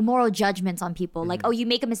like moral judgments on people. Like, oh, you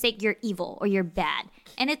make a mistake, you're evil or you're bad.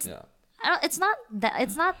 And it's not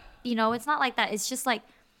like that. It's just like,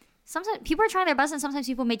 sometimes people are trying their best and sometimes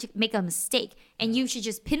people make a mistake and you should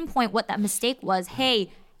just pinpoint what that mistake was.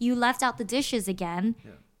 Hey, you left out the dishes again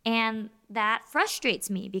and that frustrates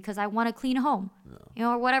me because I want to clean home, you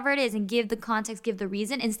know, or whatever it is, and give the context, give the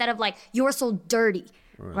reason instead of like, you're so dirty,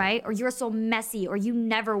 right? Or you're so messy, or you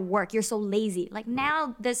never work, you're so lazy. Like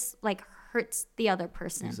now this like hurts the other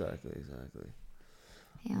person. Exactly.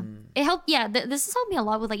 Yeah. It helped. Yeah. This has helped me a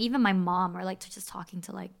lot with like even my mom or like just talking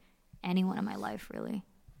to like anyone in my life really.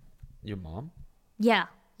 Your mom? Yeah.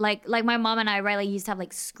 Like my mom and I, right, like used to have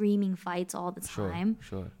like screaming fights all the time.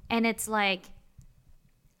 Sure. And it's like,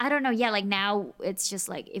 I don't know, like now it's just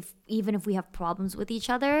like even if we have problems with each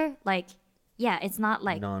other, like, yeah, it's not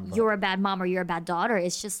like you're a bad mom or you're a bad daughter.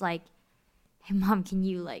 It's just like, hey mom, can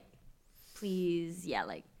you like please,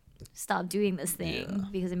 like stop doing this thing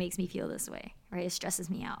because it makes me feel this way, right? It stresses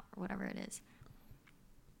me out or whatever it is.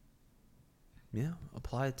 Yeah,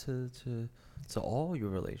 apply it to all your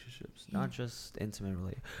relationships, not just intimate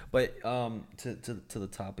relationships. But to the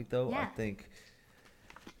topic though, I think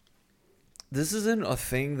this isn't a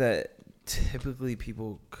thing that typically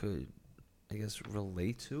people could I guess,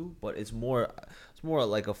 relate to, but it's more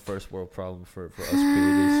like a first world problem for us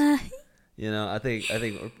creators. You know, I think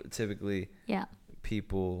typically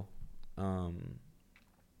people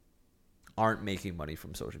aren't making money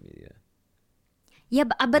from social media. Yeah,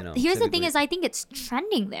 but You know, here's the thing: typically. is I think it's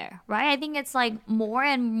trending there, right? I think it's like more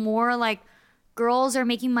and more like girls are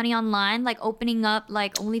making money online, like opening up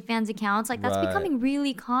like OnlyFans accounts. Like that's Right. becoming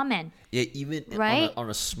really common. Yeah, even Right? on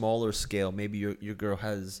a smaller scale, maybe your girl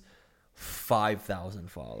has 5,000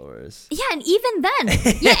 followers. Yeah, and even then,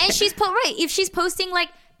 and she's if she's posting like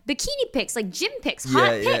bikini pics, like gym pics, hot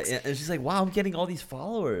pics. Yeah, and she's like, "Wow, I'm getting all these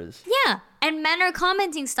followers." Yeah, and men are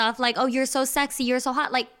commenting stuff like, "Oh, you're so sexy, you're so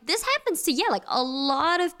hot." Like this happens to like a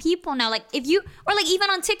lot of people now. Like if you or like even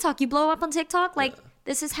on TikTok, you blow up on TikTok. Like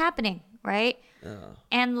this is happening, right?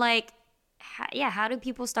 And like, how do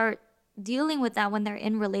people start dealing with that when they're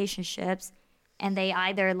in relationships and they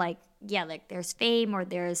either like there's fame or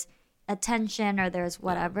there's attention or there's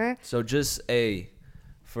whatever. So just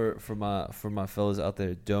for my fellas out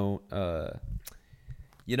there, don't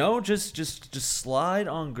just slide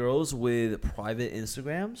on girls with private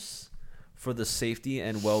Instagrams for the safety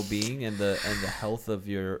and well-being and the health of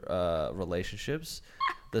your relationships.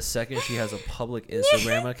 The second she has a public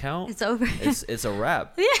Instagram account, It's over. It's a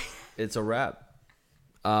wrap. It's a wrap.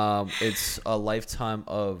 It's a lifetime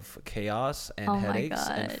of chaos and Oh my headaches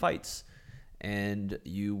and God. fights, and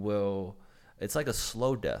you will. It's like a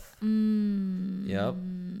slow death. Yep.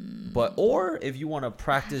 But or if you want to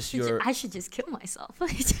practice your, I should just kill myself.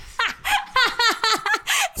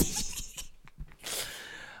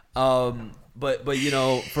 but you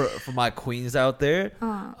know, for my queens out there,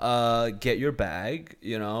 get your bag.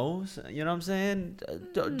 You know what I'm saying.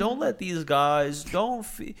 Don't let these guys.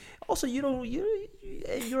 Also,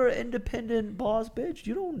 you're an independent boss, bitch.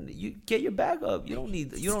 You get your bag up. You don't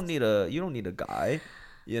need a guy.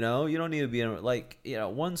 You know, you don't need to be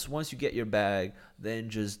once you get your bag,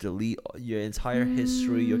 then just delete your entire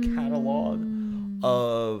history, your catalog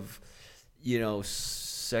of,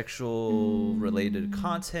 sexual related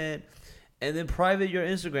content, and then private your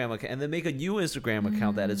Instagram account, and then make a new Instagram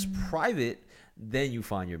account that is private. Then you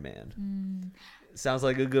find your man. Sounds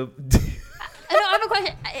like a good. I have a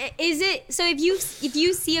question. Is it so? If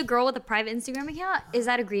you see a girl with a private Instagram account, is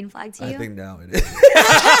that a green flag to you? I think now it is.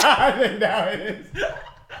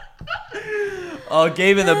 Oh,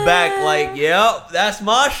 Gabe in the back, like, yep, that's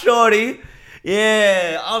my shorty.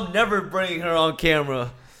 Yeah, I'm never bringing her on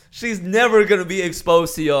camera. She's never gonna be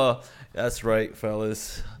exposed to y'all. That's right,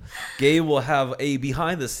 fellas. Gabe will have a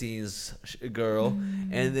behind the scenes girl,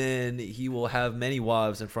 and then he will have many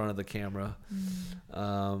wives in front of the camera.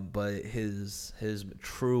 But his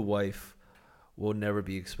true wife will never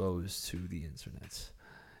be exposed to the internet,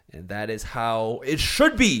 and that is how it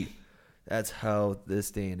should be. That's how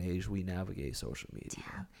this day and age we navigate social media.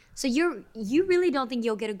 Yeah. So you really don't think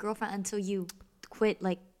you'll get a girlfriend until you quit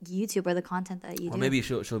like YouTube or the content that you do? Or maybe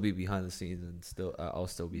she'll be behind the scenes and I'll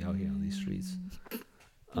still be out here on these streets.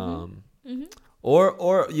 Or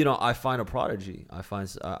I find a prodigy.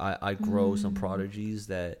 I grow some prodigies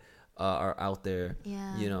that are out there.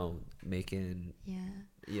 Yeah. Making. Yeah.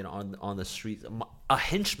 On the streets, a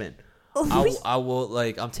henchman. Oh, I will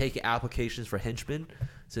I'm taking applications for henchmen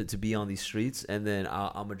to be on these streets, and then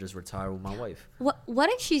I'm gonna just retire with my wife. What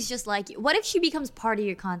if she's just like you? What if she becomes part of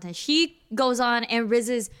your content? She goes on and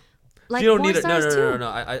rizzes like You don't porn need it. stars No. too.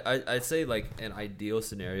 I'd say like an ideal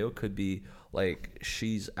scenario could be like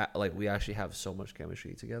we actually have so much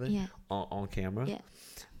chemistry together on camera. Yeah.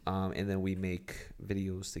 And then we make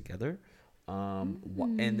videos together.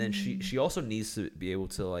 And then she also needs to be able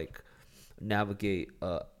to like navigate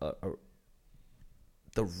the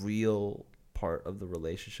real part of the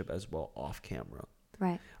relationship as well off camera.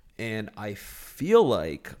 Right. And I feel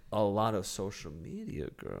like a lot of social media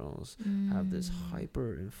girls have this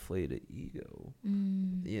hyper inflated ego,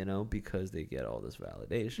 because they get all this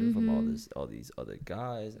validation from all these other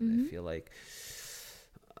guys, and they feel like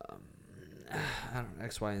I don't know,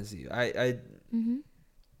 X, Y, and Z. And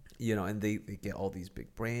they get all these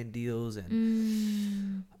big brand deals,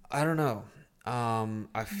 and I don't know.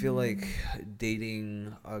 I feel like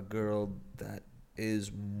dating a girl that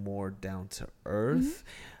is more down to earth,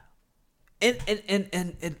 and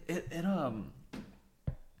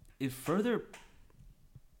it further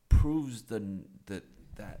proves that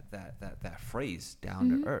phrase down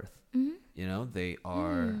to earth. They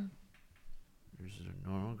are just a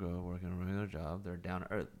normal girl working a regular job. They're down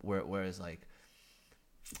to earth. Whereas like,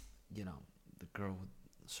 the girl with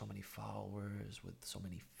so many followers, with so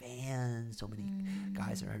many fans, so many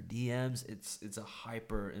guys in her DMs, it's a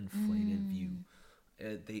hyper inflated view.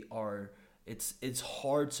 They are it's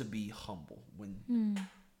hard to be humble when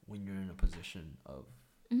you're in a position of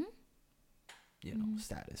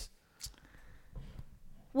status.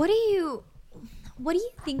 What do you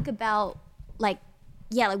think about like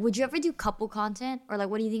would you ever do couple content, or like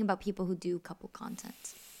what do you think about people who do couple content?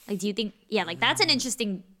 Like do you think like that's an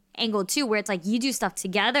interesting angle too, where it's like you do stuff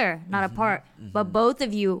together, not apart, but both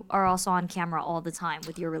of you are also on camera all the time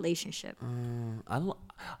with your relationship.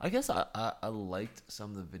 I guess I liked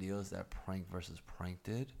some of the videos that Prank versus Prank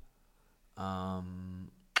did.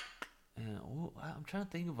 I'm trying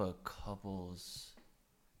to think of a couples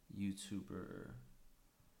YouTuber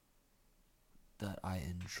that I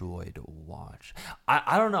enjoy to watch.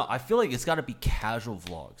 I don't know. I feel like it's got to be casual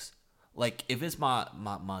vlogs. Like if it's my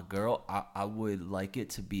girl, I would like it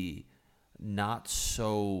to be not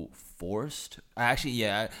so forced. I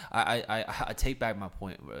take back my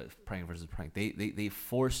point with Prank versus Prank. They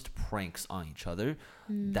forced pranks on each other.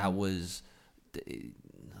 That was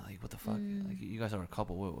like, what the fuck? Like, you guys are a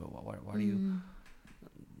couple. Why do you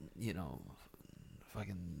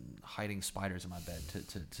fucking hiding spiders in my bed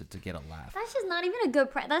to get a laugh? That's just not even a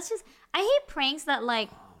good prank. That's just, I hate pranks that like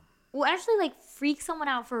will actually like freak someone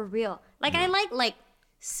out for real. Like I like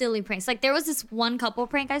silly pranks. Like there was this one couple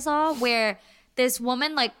prank I saw where this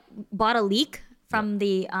woman like bought a leek from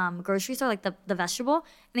the grocery store, like the vegetable, and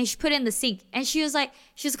then she put it in the sink, and she was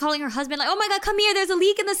calling her husband like, oh my god, come here, there's a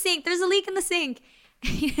leak in the sink, and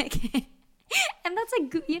that's like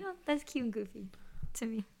that's cute and goofy to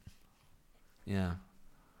me. Yeah.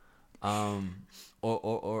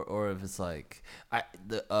 Or if it's like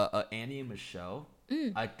Annie and Michelle,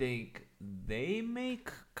 I think they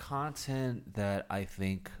make content that I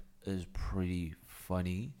think is pretty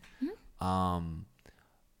funny. Some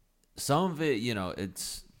of it,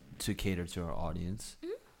 it's to cater to our audience.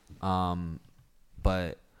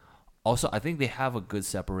 But also I think they have a good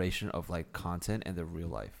separation of like content and their real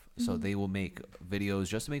life. So they will make videos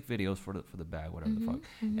just to make videos for the bag, whatever the fuck,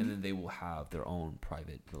 and then they will have their own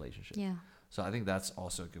private relationship. Yeah. So I think that's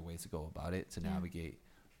also a good way to go about it, to navigate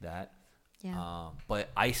that. Yeah. But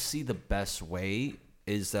I see the best way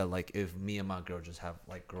is that like if me and my girl just have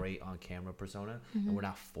like great on camera persona, and we're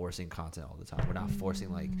not forcing content all the time. We're not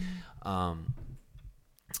forcing like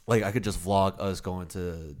I could just vlog us going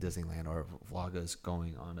to Disneyland, or vlog us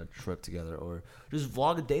going on a trip together, or just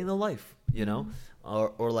vlog a day in the life,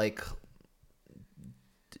 or like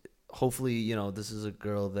hopefully this is a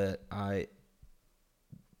girl that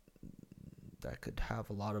could have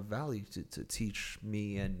a lot of value to teach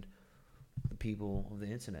me and the people of the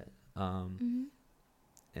internet, and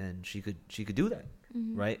she could do that,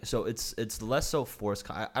 right? So it's less so forced.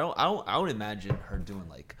 I don't imagine her doing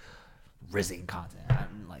like rizzing content.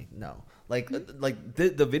 I'm like, no, like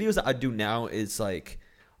the videos that I do now is like,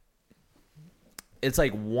 it's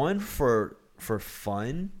like one for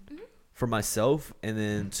fun for myself, and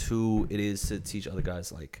then two, it is to teach other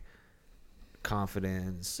guys like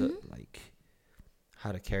confidence, like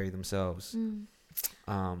how to carry themselves.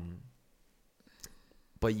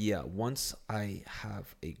 But yeah, once I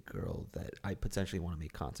have a girl that I potentially want to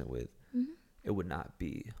make content with, it would not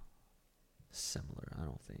be similar, I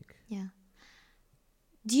don't think. Yeah.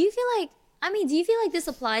 Do you feel like this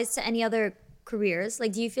applies to any other careers?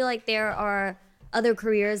 Like, do you feel like there are other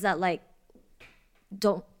careers that like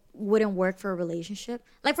wouldn't work for a relationship?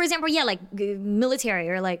 Like, for example, like military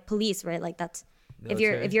or like police, right? Like that's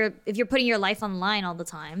military. if you're putting your life on the line all the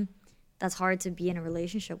time, that's hard to be in a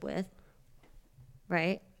relationship with,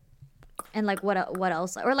 right? And like what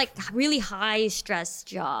else? Or like really high stress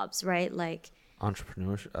jobs, right? Like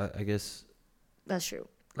entrepreneurship, I guess. That's true.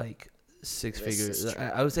 Like 6 figures.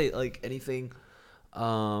 I would say like anything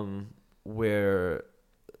where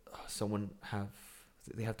someone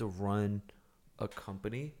they have to run a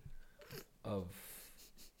company of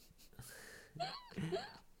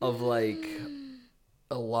like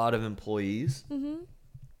a lot of employees.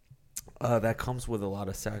 That comes with a lot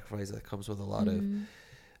of sacrifice. That comes with a lot of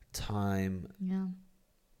time. Yeah.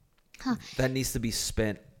 That needs to be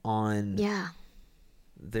spent on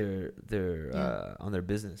their on their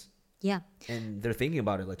business. Yeah. And they're thinking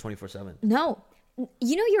about it like 24/7. No,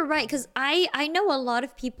 you're right, because I know a lot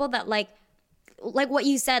of people that like what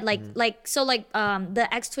you said, the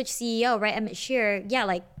ex Twitch CEO, right, Emmett Shear,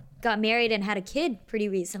 like got married and had a kid pretty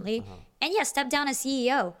recently, and stepped down as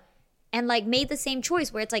CEO, and like made the same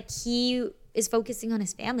choice where it's like he is focusing on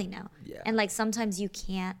his family now, and like sometimes you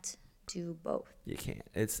can't do both. You can't.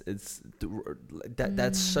 It's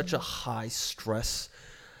that's such a high stress,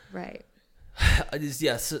 right,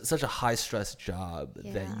 such a high stress job that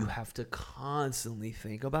Yeah. you have to constantly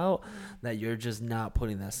think about that you're just not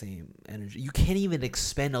putting that same energy. You can't even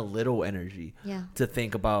expend a little energy Yeah. to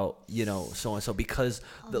think about, so and so, because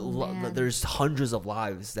man. there's hundreds of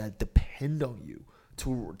lives that depend on you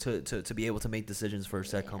to be able to make decisions for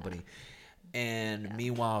said company. And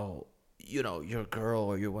meanwhile, your girl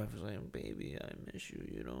or your wife is like, baby, I miss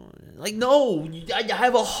you, like, no, I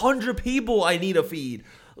have 100 people I need to feed.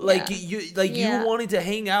 Like, you wanting to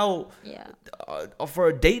hang out for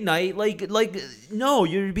a date night, like no,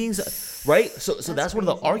 you're being right. So that's where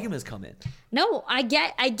the arguments come in. No, I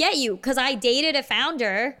get you, because I dated a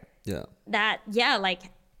founder that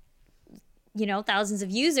thousands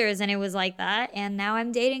of users, and it was like that, and now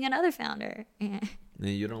I'm dating another founder. And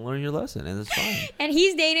you don't learn your lesson, and it's fine. And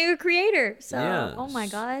he's dating a creator. So, Yeah. oh my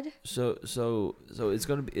God. So it's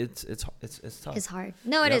gonna be it's tough. It's hard.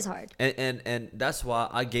 No, it is hard. And that's why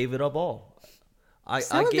I gave it up all. I gave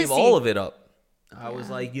Celibacy. all of it up. I was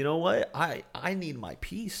like, you know what? I need my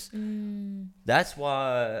peace. That's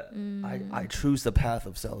why I choose the path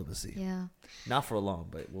of celibacy. Yeah. Not for long,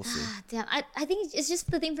 but we'll see. Damn. I think it's just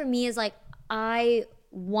the thing for me is like, I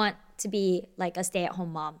want to be like a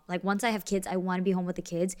stay-at-home mom. Like, once I have kids, I want to be home with the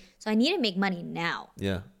kids. So I need to make money now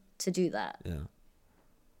Yeah. to do that. Yeah.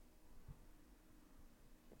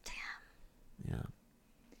 Damn. Yeah.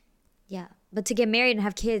 Yeah. But to get married and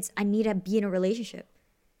have kids, I need to be in a relationship.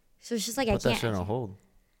 So it's just like, Put I that shit can't. on hold.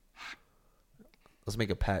 Let's make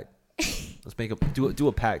a pact. Let's make do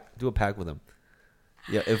a pact. Do a pact with him.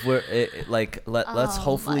 Yeah, if we're let's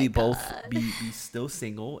hopefully both be still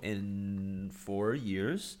single in 4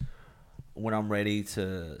 years when I'm ready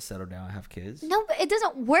to settle down and have kids. No, but it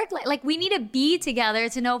doesn't work like we need to be together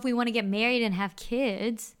to know if we want to get married and have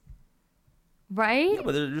kids. Right? Yeah,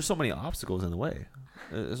 but there's so many obstacles in the way.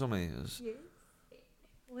 There's so many.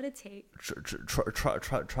 What it take?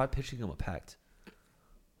 Try pitching him a pact.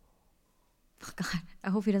 Oh God, I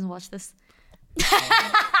hope he doesn't watch this.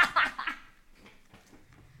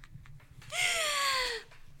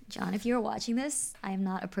 John, if you're watching this, I'm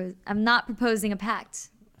not proposing a pact.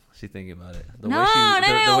 She's thinking about it. No,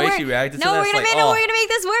 The way she reacted to that, we're it's gonna like, we're gonna make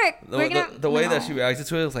this work. The way that she reacted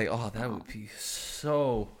to it was like, oh, that would be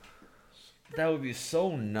so. That would be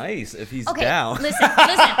so nice if he's down. Listen.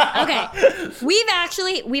 Okay,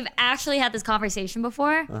 we've actually had this conversation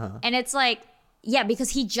before, and it's like, yeah, because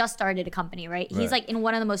he just started a company, right? He's like in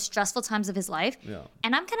one of the most stressful times of his life,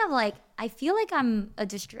 and I'm kind of like, I feel like I'm a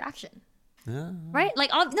distraction. Yeah. Right? Like,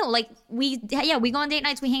 we go on date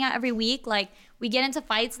nights, we hang out every week, like we get into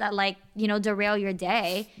fights that derail your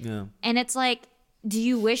day. Yeah. And it's like, do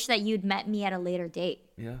you wish that you'd met me at a later date?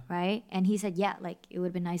 Yeah. Right? And he said, yeah, like it would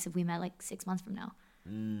have been nice if we met like 6 months from now.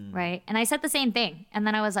 Right? And I said the same thing. And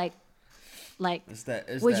then I was like,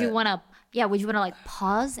 would you want to like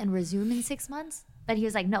pause and resume in 6 months? But he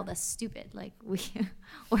was like, no, that's stupid. Like we're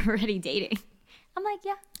already dating. I'm like,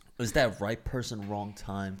 yeah. Is that right person, wrong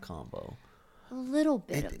time combo? A little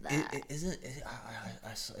bit of that.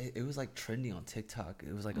 It was like trending on TikTok.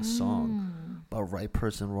 It was like a song about right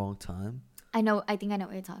person, wrong time. I think I know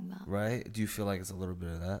what you're talking about. Right? Do you feel like it's a little bit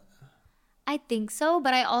of that? I think so,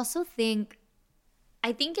 but I also think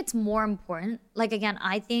it's more important. Like, again,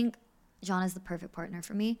 I think John is the perfect partner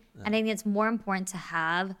for me. Yeah. And I think it's more important to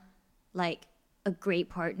have like a great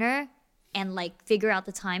partner and like figure out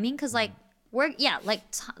the timing, because like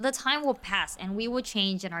the time will pass and we will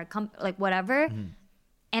change in our like whatever.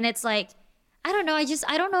 And it's like, I don't know. I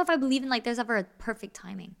don't know if I believe in like there's ever a perfect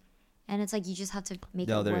timing. And it's like you just have to make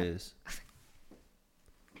it work. No, there is.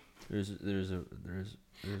 There's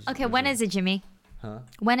Okay, when is it, Jimmy? Huh?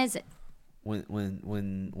 When is it?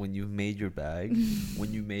 When you've made your bag,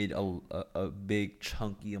 when you made a big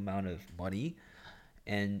chunky amount of money,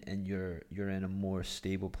 and you're in a more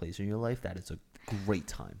stable place in your life, that is a great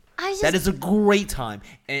time. That is a great time,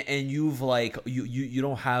 and you've like you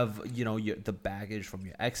don't have the baggage from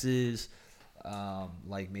your exes,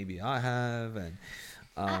 like maybe I have, and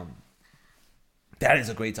that is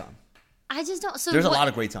a great time. I just don't. So there's a lot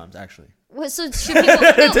of great times actually. So should people?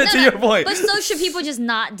 To your point. But so should people just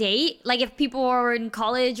not date? Like if people are in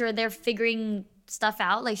college or they're figuring stuff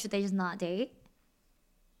out, like should they just not date?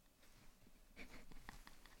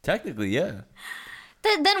 Technically, yeah.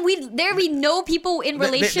 Then there be no people in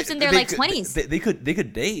relationships in their like 20s. They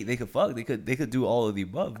could date, they could fuck, they could do all of the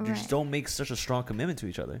above. Right. You just don't make such a strong commitment to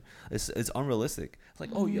each other. It's unrealistic. It's like,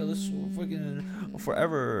 oh yeah, let's fucking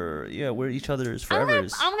forever. Yeah, we're each other's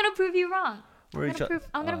forevers. I'm gonna prove you wrong. I'm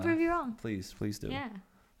gonna prove you wrong. Please do. Yeah.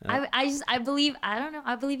 Yep. I believe. I don't know.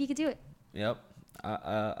 I believe you could do it. Yep.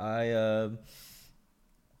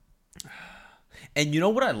 And you know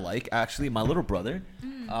what I like actually? My little brother,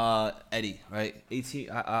 Eddie, right? 18.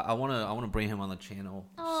 I wanna bring him on the channel.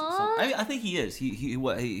 I think he is. He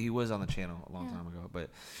was on the channel a long time ago, but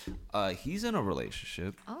he's in a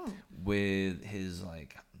relationship with his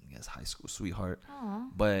like I guess high school sweetheart.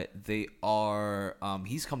 But they are.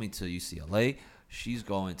 He's coming to UCLA. She's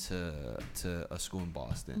going to a school in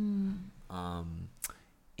Boston.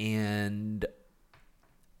 And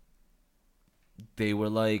they were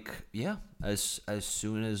like, yeah, as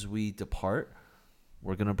soon as we depart,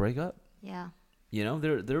 we're gonna break up. Yeah. You know,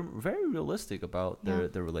 they're very realistic about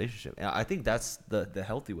their relationship, and I think that's the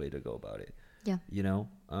healthy way to go about it. Yeah. You know,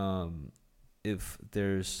 if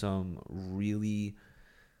there's some really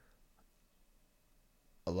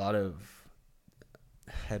a lot of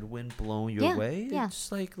headwind blowing your way,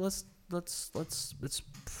 it's like let's it's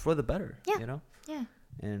for the better. Yeah. You know. Yeah.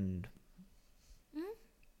 And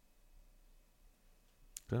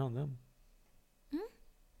good on them.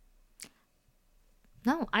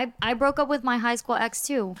 No, I broke up with my high school ex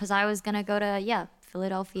too because I was gonna go to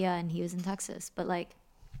Philadelphia and he was in Texas. But like,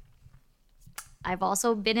 I've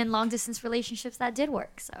also been in long distance relationships that did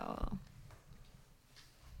work. So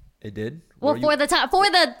It did. well, for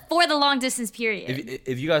the long distance period.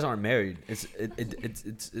 If you guys aren't married,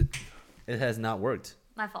 it has not worked.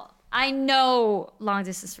 My fault. I know long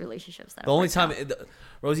distance relationships that. The only time,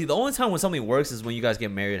 Rosie, the only time when something works is when you guys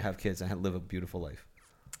get married, have kids, and live a beautiful life.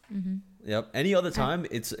 Yep. Any other time,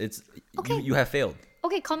 it's Okay. you have failed.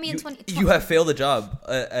 Okay, call me in 20. You have failed the job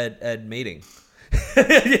at mating.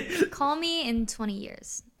 Call me in 20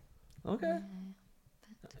 years. Okay.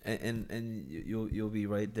 And you'll be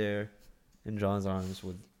right there in John's arms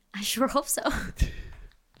with. I sure hope so.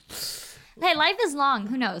 Hey, life is long.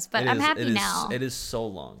 Who knows? But I'm happy now. It is so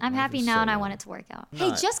long. I'm happy is now, so and I long. want it to work out. Nah.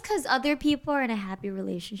 Hey, just because other people are in a happy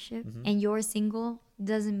relationship and you're single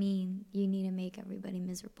doesn't mean you need to make everybody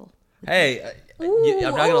miserable. Hey, I'm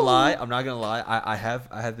not gonna Ooh. lie. I'm not gonna lie. I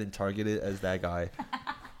have been targeted as that guy.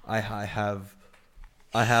 I have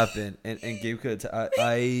been, and Gabe could.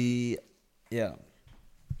 Yeah.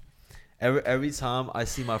 Every time I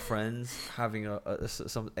see my friends having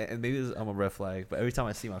some, and maybe I'm a red flag, but every time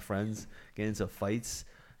I see my friends get into fights,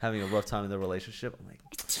 having a rough time in their relationship, I'm like,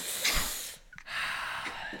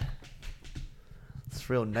 it's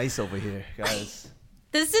real nice over here, guys.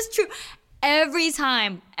 This is true. Every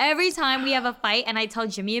time we have a fight and I tell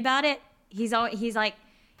Jimmy about it, he's like,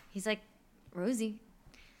 Rosie,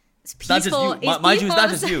 it's peaceful. Not just you. It's Mind you, it's not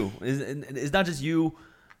peaceful." just you. It's not just you.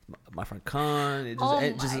 My friend Khan.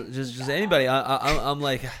 Just anybody. I'm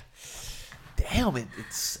like, damn it.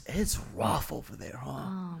 It's rough over there, huh?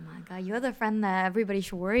 Oh my god, you're the friend that everybody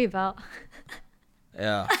should worry about.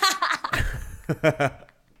 Yeah.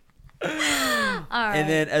 All right. And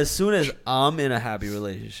then as soon as I'm in a happy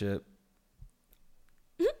relationship,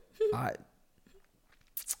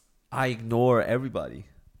 I ignore everybody.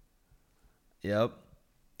 Yep.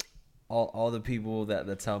 All the people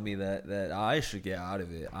that tell me that I should get out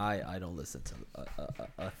of it, I don't listen to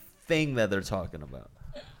a thing that they're talking about.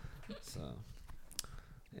 So,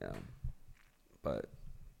 yeah. But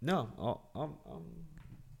no,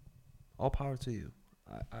 all power to you.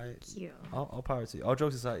 Cute. All power to you. All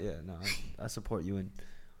jokes aside, yeah, no, I support you and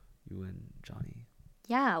Johnny.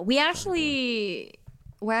 Yeah, we're actually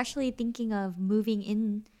thinking of moving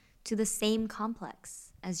in to the same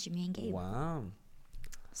complex as Jimmy and Gabe. Wow.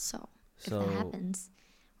 So if that happens,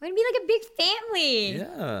 we're gonna be like a big family.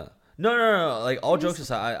 Yeah. No. Like all jokes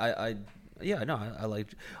aside, I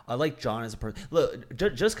like John as a person. Look,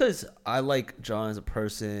 just because I like John as a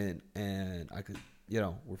person and I could,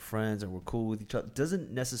 we're friends and we're cool with each other,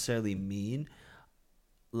 doesn't necessarily mean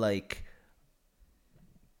like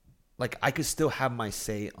I could still have my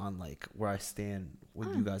say on like where I stand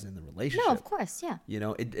with you guys in the relationship. No, of course, yeah.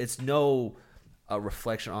 It's no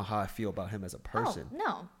reflection on how I feel about him as a person. Oh,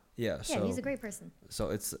 no. Yeah, Yeah, he's a great person. So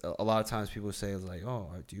it's a lot of times people say it's like,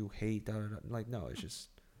 oh, do you hate that? Like, no, it's just,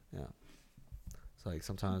 yeah. It's like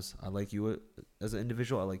sometimes I like you as an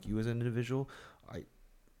individual. I like you as an individual. I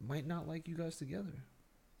might not like you guys together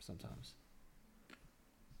sometimes.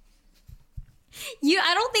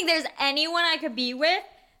 I don't think there's anyone I could be with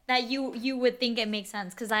that you would think it makes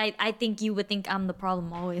sense, because I think you would think I'm the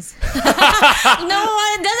problem always. No, it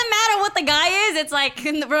doesn't matter what the guy is. It's like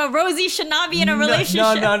Rosie should not be in a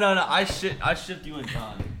relationship. No. I shipped you and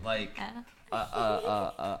John. Like,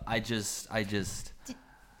 I just.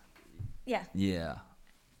 Yeah. Yeah,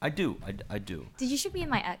 I do. I do. Did you ship me and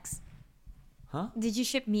my ex? Huh? Did you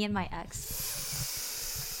ship me and my ex?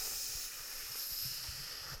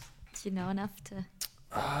 Did you know enough to?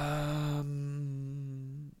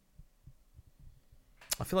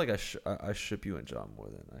 I feel like I ship you and John more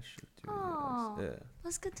than I shipped you. Oh, And you guys. Yeah.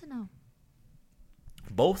 that's good to know.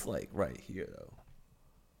 Both like right here though.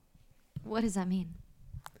 What does that mean?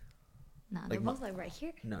 Nah, they're Like both like right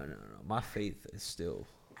here. No. My faith is still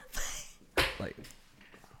like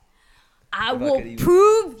I If I will could even-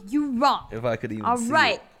 prove you wrong. if I could even. All see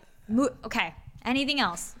right. it. Okay. Anything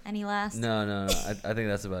else? Any last? No. I think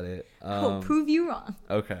that's about it. I will prove you wrong.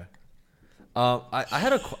 Okay. I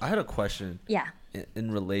had a question. Yeah.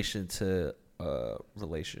 In relation to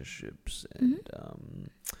relationships and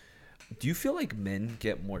do you feel like men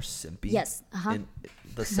get more simpy Yes, in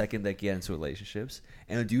the second they get into relationships,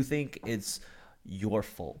 and do you think it's your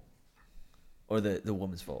fault or the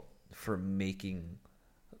woman's fault for making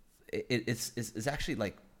it's actually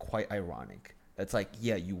like quite ironic. It's like,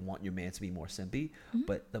 yeah, you want your man to be more simpy,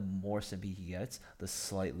 but the more simpy he gets, the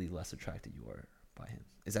slightly less attracted you are by him.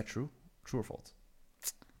 Is that true or false?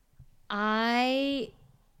 I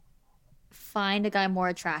find a guy more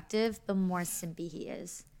attractive the more simpy he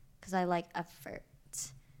is, because I like effort.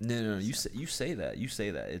 No. You say that.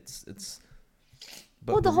 It's.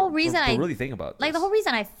 But Well, the whole reason but I really think about like this. the whole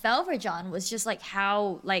reason I fell for John was just like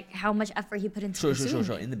how much effort he put into pursuing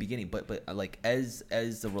Sure. me. In the beginning, but like as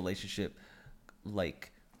the relationship,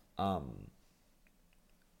 like,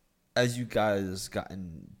 as you guys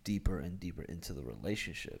gotten deeper and deeper into the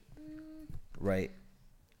relationship, right?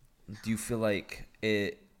 Do you feel like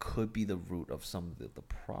it could be the root of some of the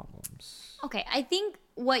problems? Okay, I think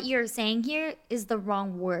what you're saying here is the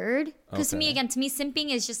wrong word. Because to me, Okay. again, simping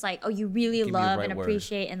is just like, oh, you really Give me a love right and word.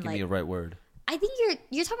 appreciate and Give like. me a right word. I think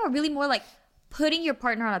you're talking about really more like putting your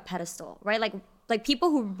partner on a pedestal, right? Like people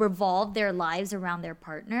who revolve their lives around their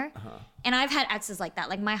partner. And I've had exes like that.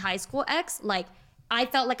 Like my high school ex, like I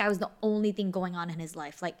felt like I was the only thing going on in his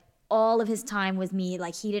life. Like all of his time was me.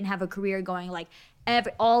 Like he didn't have a career going. Like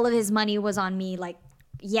all of his money was on me. Like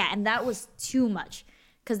yeah, and that was too much,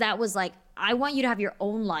 because that was like, I want you to have your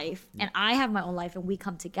own life and I have my own life and we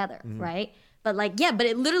come together, right? But like yeah, but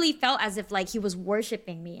it literally felt as if like he was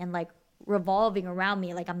worshiping me and like revolving around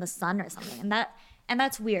me like I'm the sun or something, and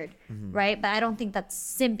that's weird, right? But I don't think that's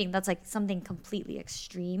simping. That's like something completely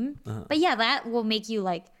extreme. But yeah, that will make you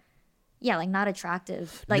like not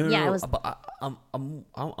attractive. Like No, it was. But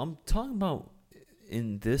I'm talking about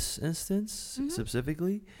in this instance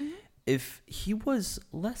specifically. If he was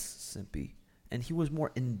less simpy and he was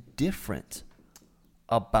more indifferent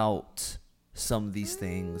about some of these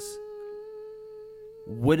things,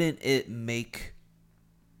 wouldn't it make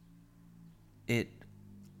it?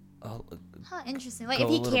 Interesting. Like go if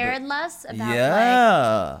a he little cared bit- less about like.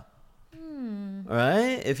 Yeah.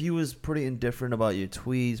 Right? If he was pretty indifferent about your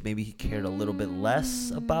tweets, maybe he cared a little bit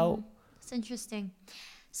less about. It's interesting.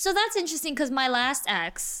 So that's interesting because my last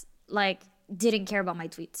ex like didn't care about my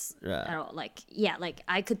tweets Yeah. at all. Like like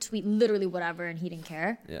I could tweet literally whatever and he didn't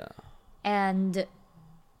care. Yeah. And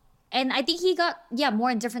I think he got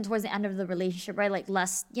more indifferent towards the end of the relationship, right? Like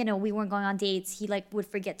less, we weren't going on dates. He like would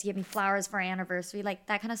forget to give me flowers for our anniversary, like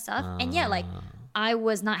that kind of stuff. And yeah, like I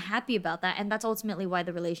was not happy about that, and that's ultimately why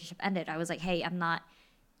the relationship ended. I was like, hey,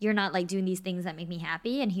 you're not like doing these things that make me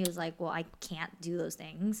happy. And he was like, well, I can't do those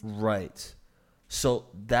things. Right. So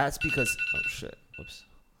that's because shit. Whoops.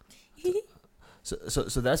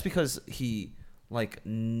 So that's because he like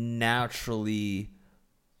naturally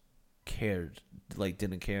cared, like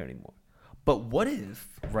didn't care anymore. But what if,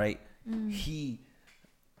 right, he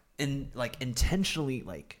intentionally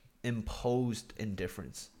like imposed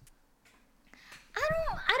indifference?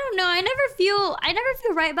 I don't know. I never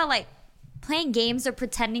feel right about like playing games or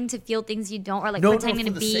pretending to feel things you don't, or like pretending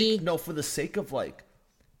to be. For the sake of like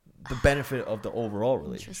the benefit of the overall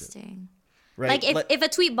relationship. Interesting. Right? Like if a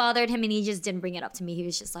tweet bothered him and he just didn't bring it up to me, he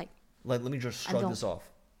was just like, let me just shrug this off.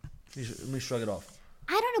 Let me shrug it off.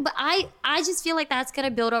 I don't know, but I just feel like that's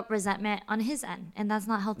gonna build up resentment on his end, and that's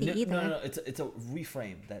not healthy either. No. It's a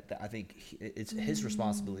reframe that I think it's his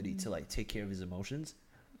responsibility to like take care of his emotions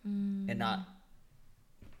and not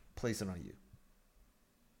place it on you.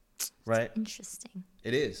 Right? Interesting.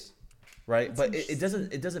 It is. Right? That's But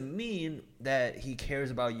it doesn't mean that he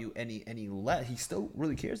cares about you any less. He still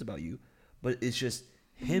really cares about you, but it's just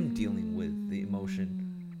him dealing with the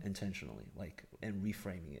emotion intentionally, like, and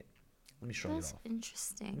reframing it. Let me shrug it off.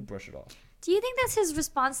 Interesting. Let me brush it off. Do you think that's his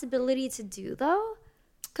responsibility to do though?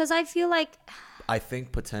 Because I feel like I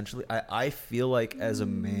think potentially. I feel like as a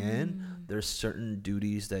man, there's certain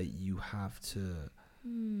duties that you have to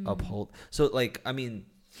uphold. So like, I mean,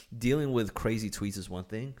 dealing with crazy tweets is one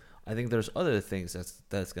thing. I think there's other things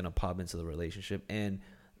that's gonna pop into the relationship, and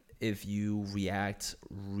if you react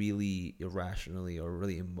really irrationally or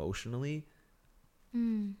really emotionally,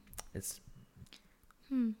 it's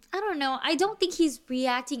I don't know. I don't think he's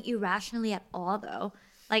reacting irrationally at all, though.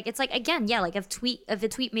 Like, it's like, again, yeah, like if a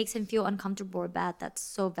tweet makes him feel uncomfortable or bad, that's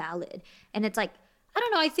so valid. And it's like, I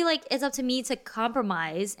don't know. I feel like it's up to me to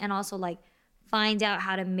compromise and also like find out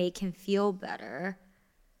how to make him feel better.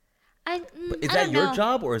 But is I that don't your know.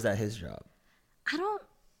 job or is that his job? I don't.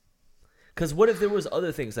 Because what if there was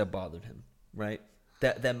other things that bothered him, right?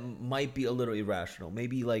 That might be a little irrational.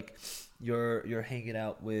 Maybe like you're hanging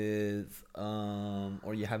out with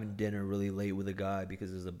or you're having dinner really late with a guy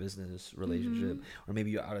because it's a business relationship, or maybe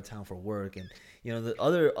you're out of town for work, and you know the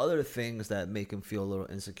other things that make him feel a little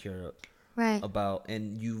insecure Right. about,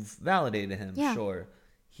 and you've validated him. Yeah. Sure,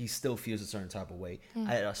 he still feels a certain type of way.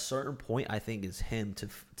 At a certain point, I think it's him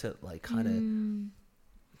to like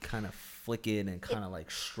kind of flick it and kind of like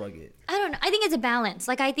shrug it. I don't know. I think it's a balance.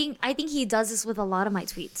 Like I think he does this with a lot of my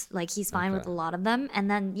tweets. Like he's fine with Okay. a lot of them, and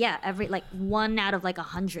then yeah, every like 1 out of like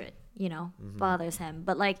 100, you know, bothers him.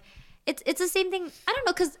 But like, it's the same thing. I don't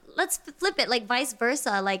know, because let's flip it. Like vice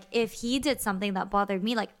versa. Like if he did something that bothered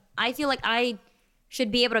me, like I feel like I should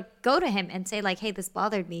be able to go to him and say like, hey, this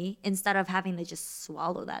bothered me, instead of having to just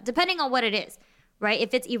swallow that. Depending on what it is, right?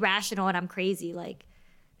 If it's irrational and I'm crazy, like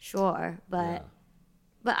sure, but.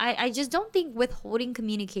 But I just don't think withholding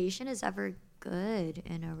communication is ever good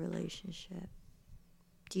in a relationship.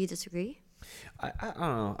 Do you disagree? I don't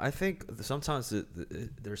know. I think sometimes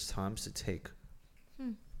there's times to take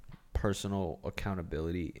personal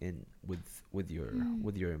accountability with your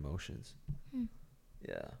emotions.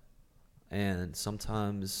 Yeah, and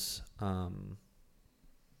sometimes, do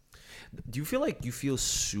you feel like you feel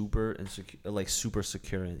super insecure, like super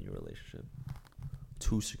secure in your relationship?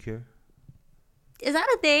 Too secure? Is that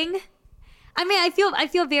a thing? I mean, I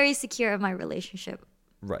feel very secure in my relationship.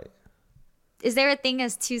 Right. Is there a thing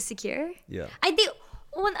as too secure? Yeah. I think,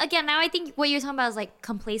 well, again, now I think what you're talking about is like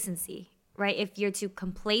complacency, right? If you're too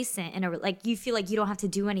complacent in like you feel like you don't have to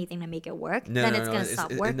do anything to make it work, then it's gonna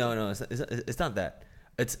stop working. No, it's not that.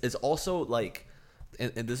 It's also like,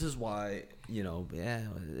 and this is why, you know, yeah,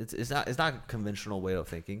 it's not a conventional way of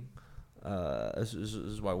thinking. This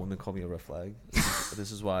is why women call me a red flag.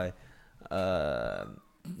 This is why.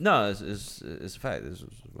 No, it's a fact. This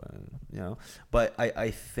is why, you know, but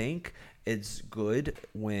I think it's good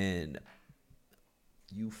when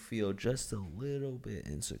you feel just a little bit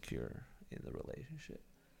insecure in the relationship.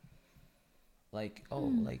 Like,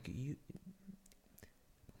 like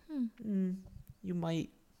you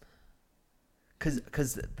might, cause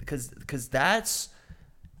that's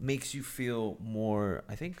makes you feel more,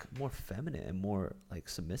 I think, more feminine and more like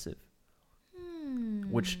submissive,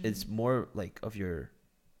 which is more like of your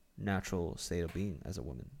natural state of being as a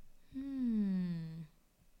woman.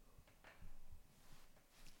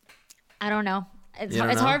 I don't know. It's You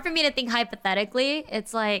don't know? hard for me to think hypothetically.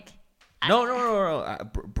 It's like No.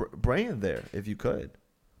 Bring it there if you could,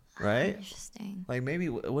 right? interesting. Like maybe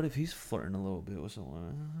what if he's flirting a little bit with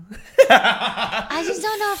someone? I just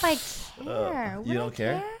don't know if I care. Would you I don't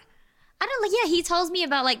care? I don't like. Yeah, he tells me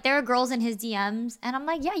about like there are girls in his DMs, and I'm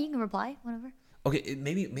like, yeah, you can reply, whatever. Okay,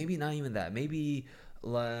 maybe not even that. Maybe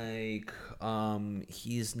like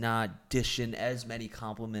he's not dishing as many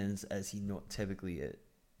compliments as he typically is.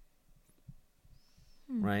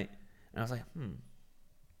 Right? And I was like,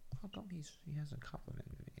 how come he hasn't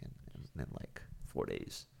complimented me in like 4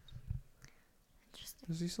 days? Interesting.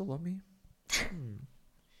 Does he still love me?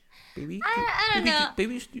 Baby, I don't know.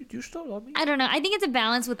 Baby, do you still love me? I don't know. I think it's a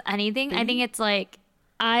balance with anything. I think it's like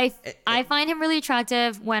I find him really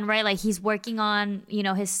attractive when like he's working on, you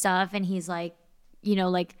know, his stuff, and he's like, you know,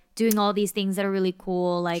 like doing all these things that are really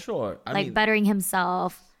cool, like Sure. I like mean, bettering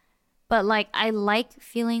himself. But like I like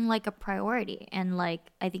feeling like a priority, and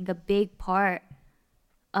like I think a big part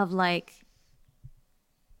of like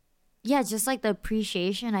just like the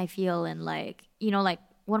appreciation I feel, and like, you know, like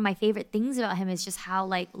one of my favorite things about him is just how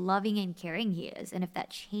like loving and caring he is. And if that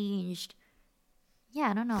changed,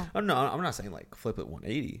 I don't know. no, I'm not saying like flip it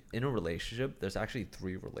 180. In a relationship, there's actually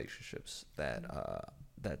 3 relationships that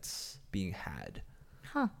that's being had.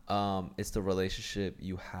 It's the relationship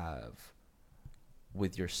you have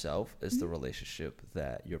with yourself. It's the relationship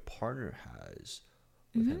that your partner has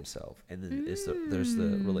with himself, and then there's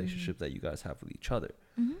the relationship that you guys have with each other.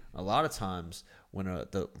 A lot of times when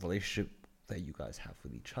the relationship that you guys have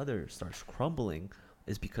with each other starts crumbling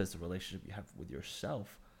is because the relationship you have with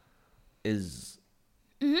yourself is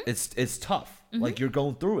it's tough. Like you're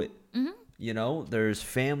going through it. You know, there's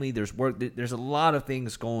family, there's work, there's a lot of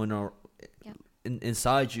things going on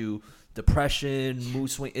inside you. Depression,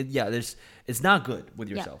 mood swing. It's not good with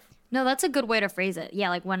yourself. No, that's a good way to phrase it. Yeah,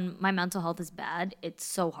 like when my mental health is bad, it's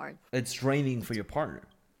so hard. It's draining for your partner.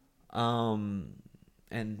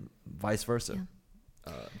 and vice versa.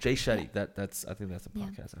 Jay Shetty, that's I think that's a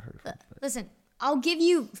podcast I heard of. Listen, I'll give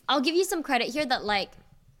you some credit here that like,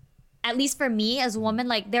 at least for me as a woman,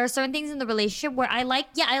 like there are certain things in the relationship where I like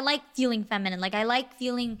feeling feminine. Like I like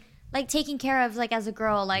feeling like taken care of, like as a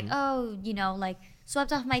girl, like oh, you know, like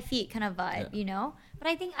swept off my feet kind of vibe, you know. But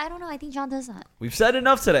I think I think John does that. We've said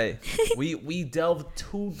enough today. we delved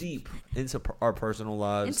too deep into our personal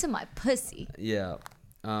lives. Into my pussy. Yeah.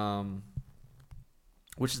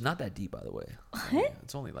 Which is not that deep, by the way. What?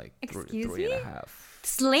 It's only like Excuse three and me? a half.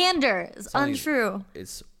 Slander is only- untrue.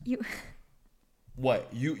 It's You. what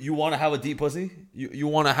you want to have a deep pussy? You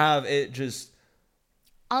want to have it just?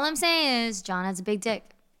 All I'm saying is John has a big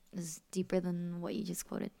dick. It's deeper than what you just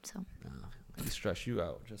quoted. So. Let me stress you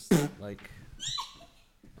out. Just like.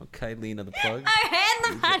 Okay, Lena the plug.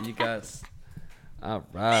 You guys. All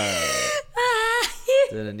right.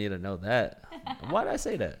 Didn't need to know that. Why did I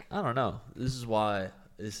say that? I don't know. This is why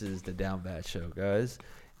this is the Down Bad Show, guys.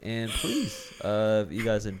 And please, if you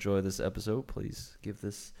guys enjoy this episode, please give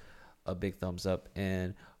this a big thumbs up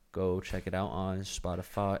and go check it out on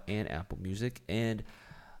Spotify and Apple Music. And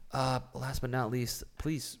last but not least,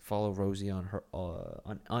 please follow Rosie on her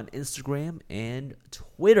on Instagram and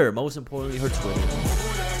Twitter. Most importantly, her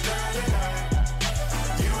Twitter.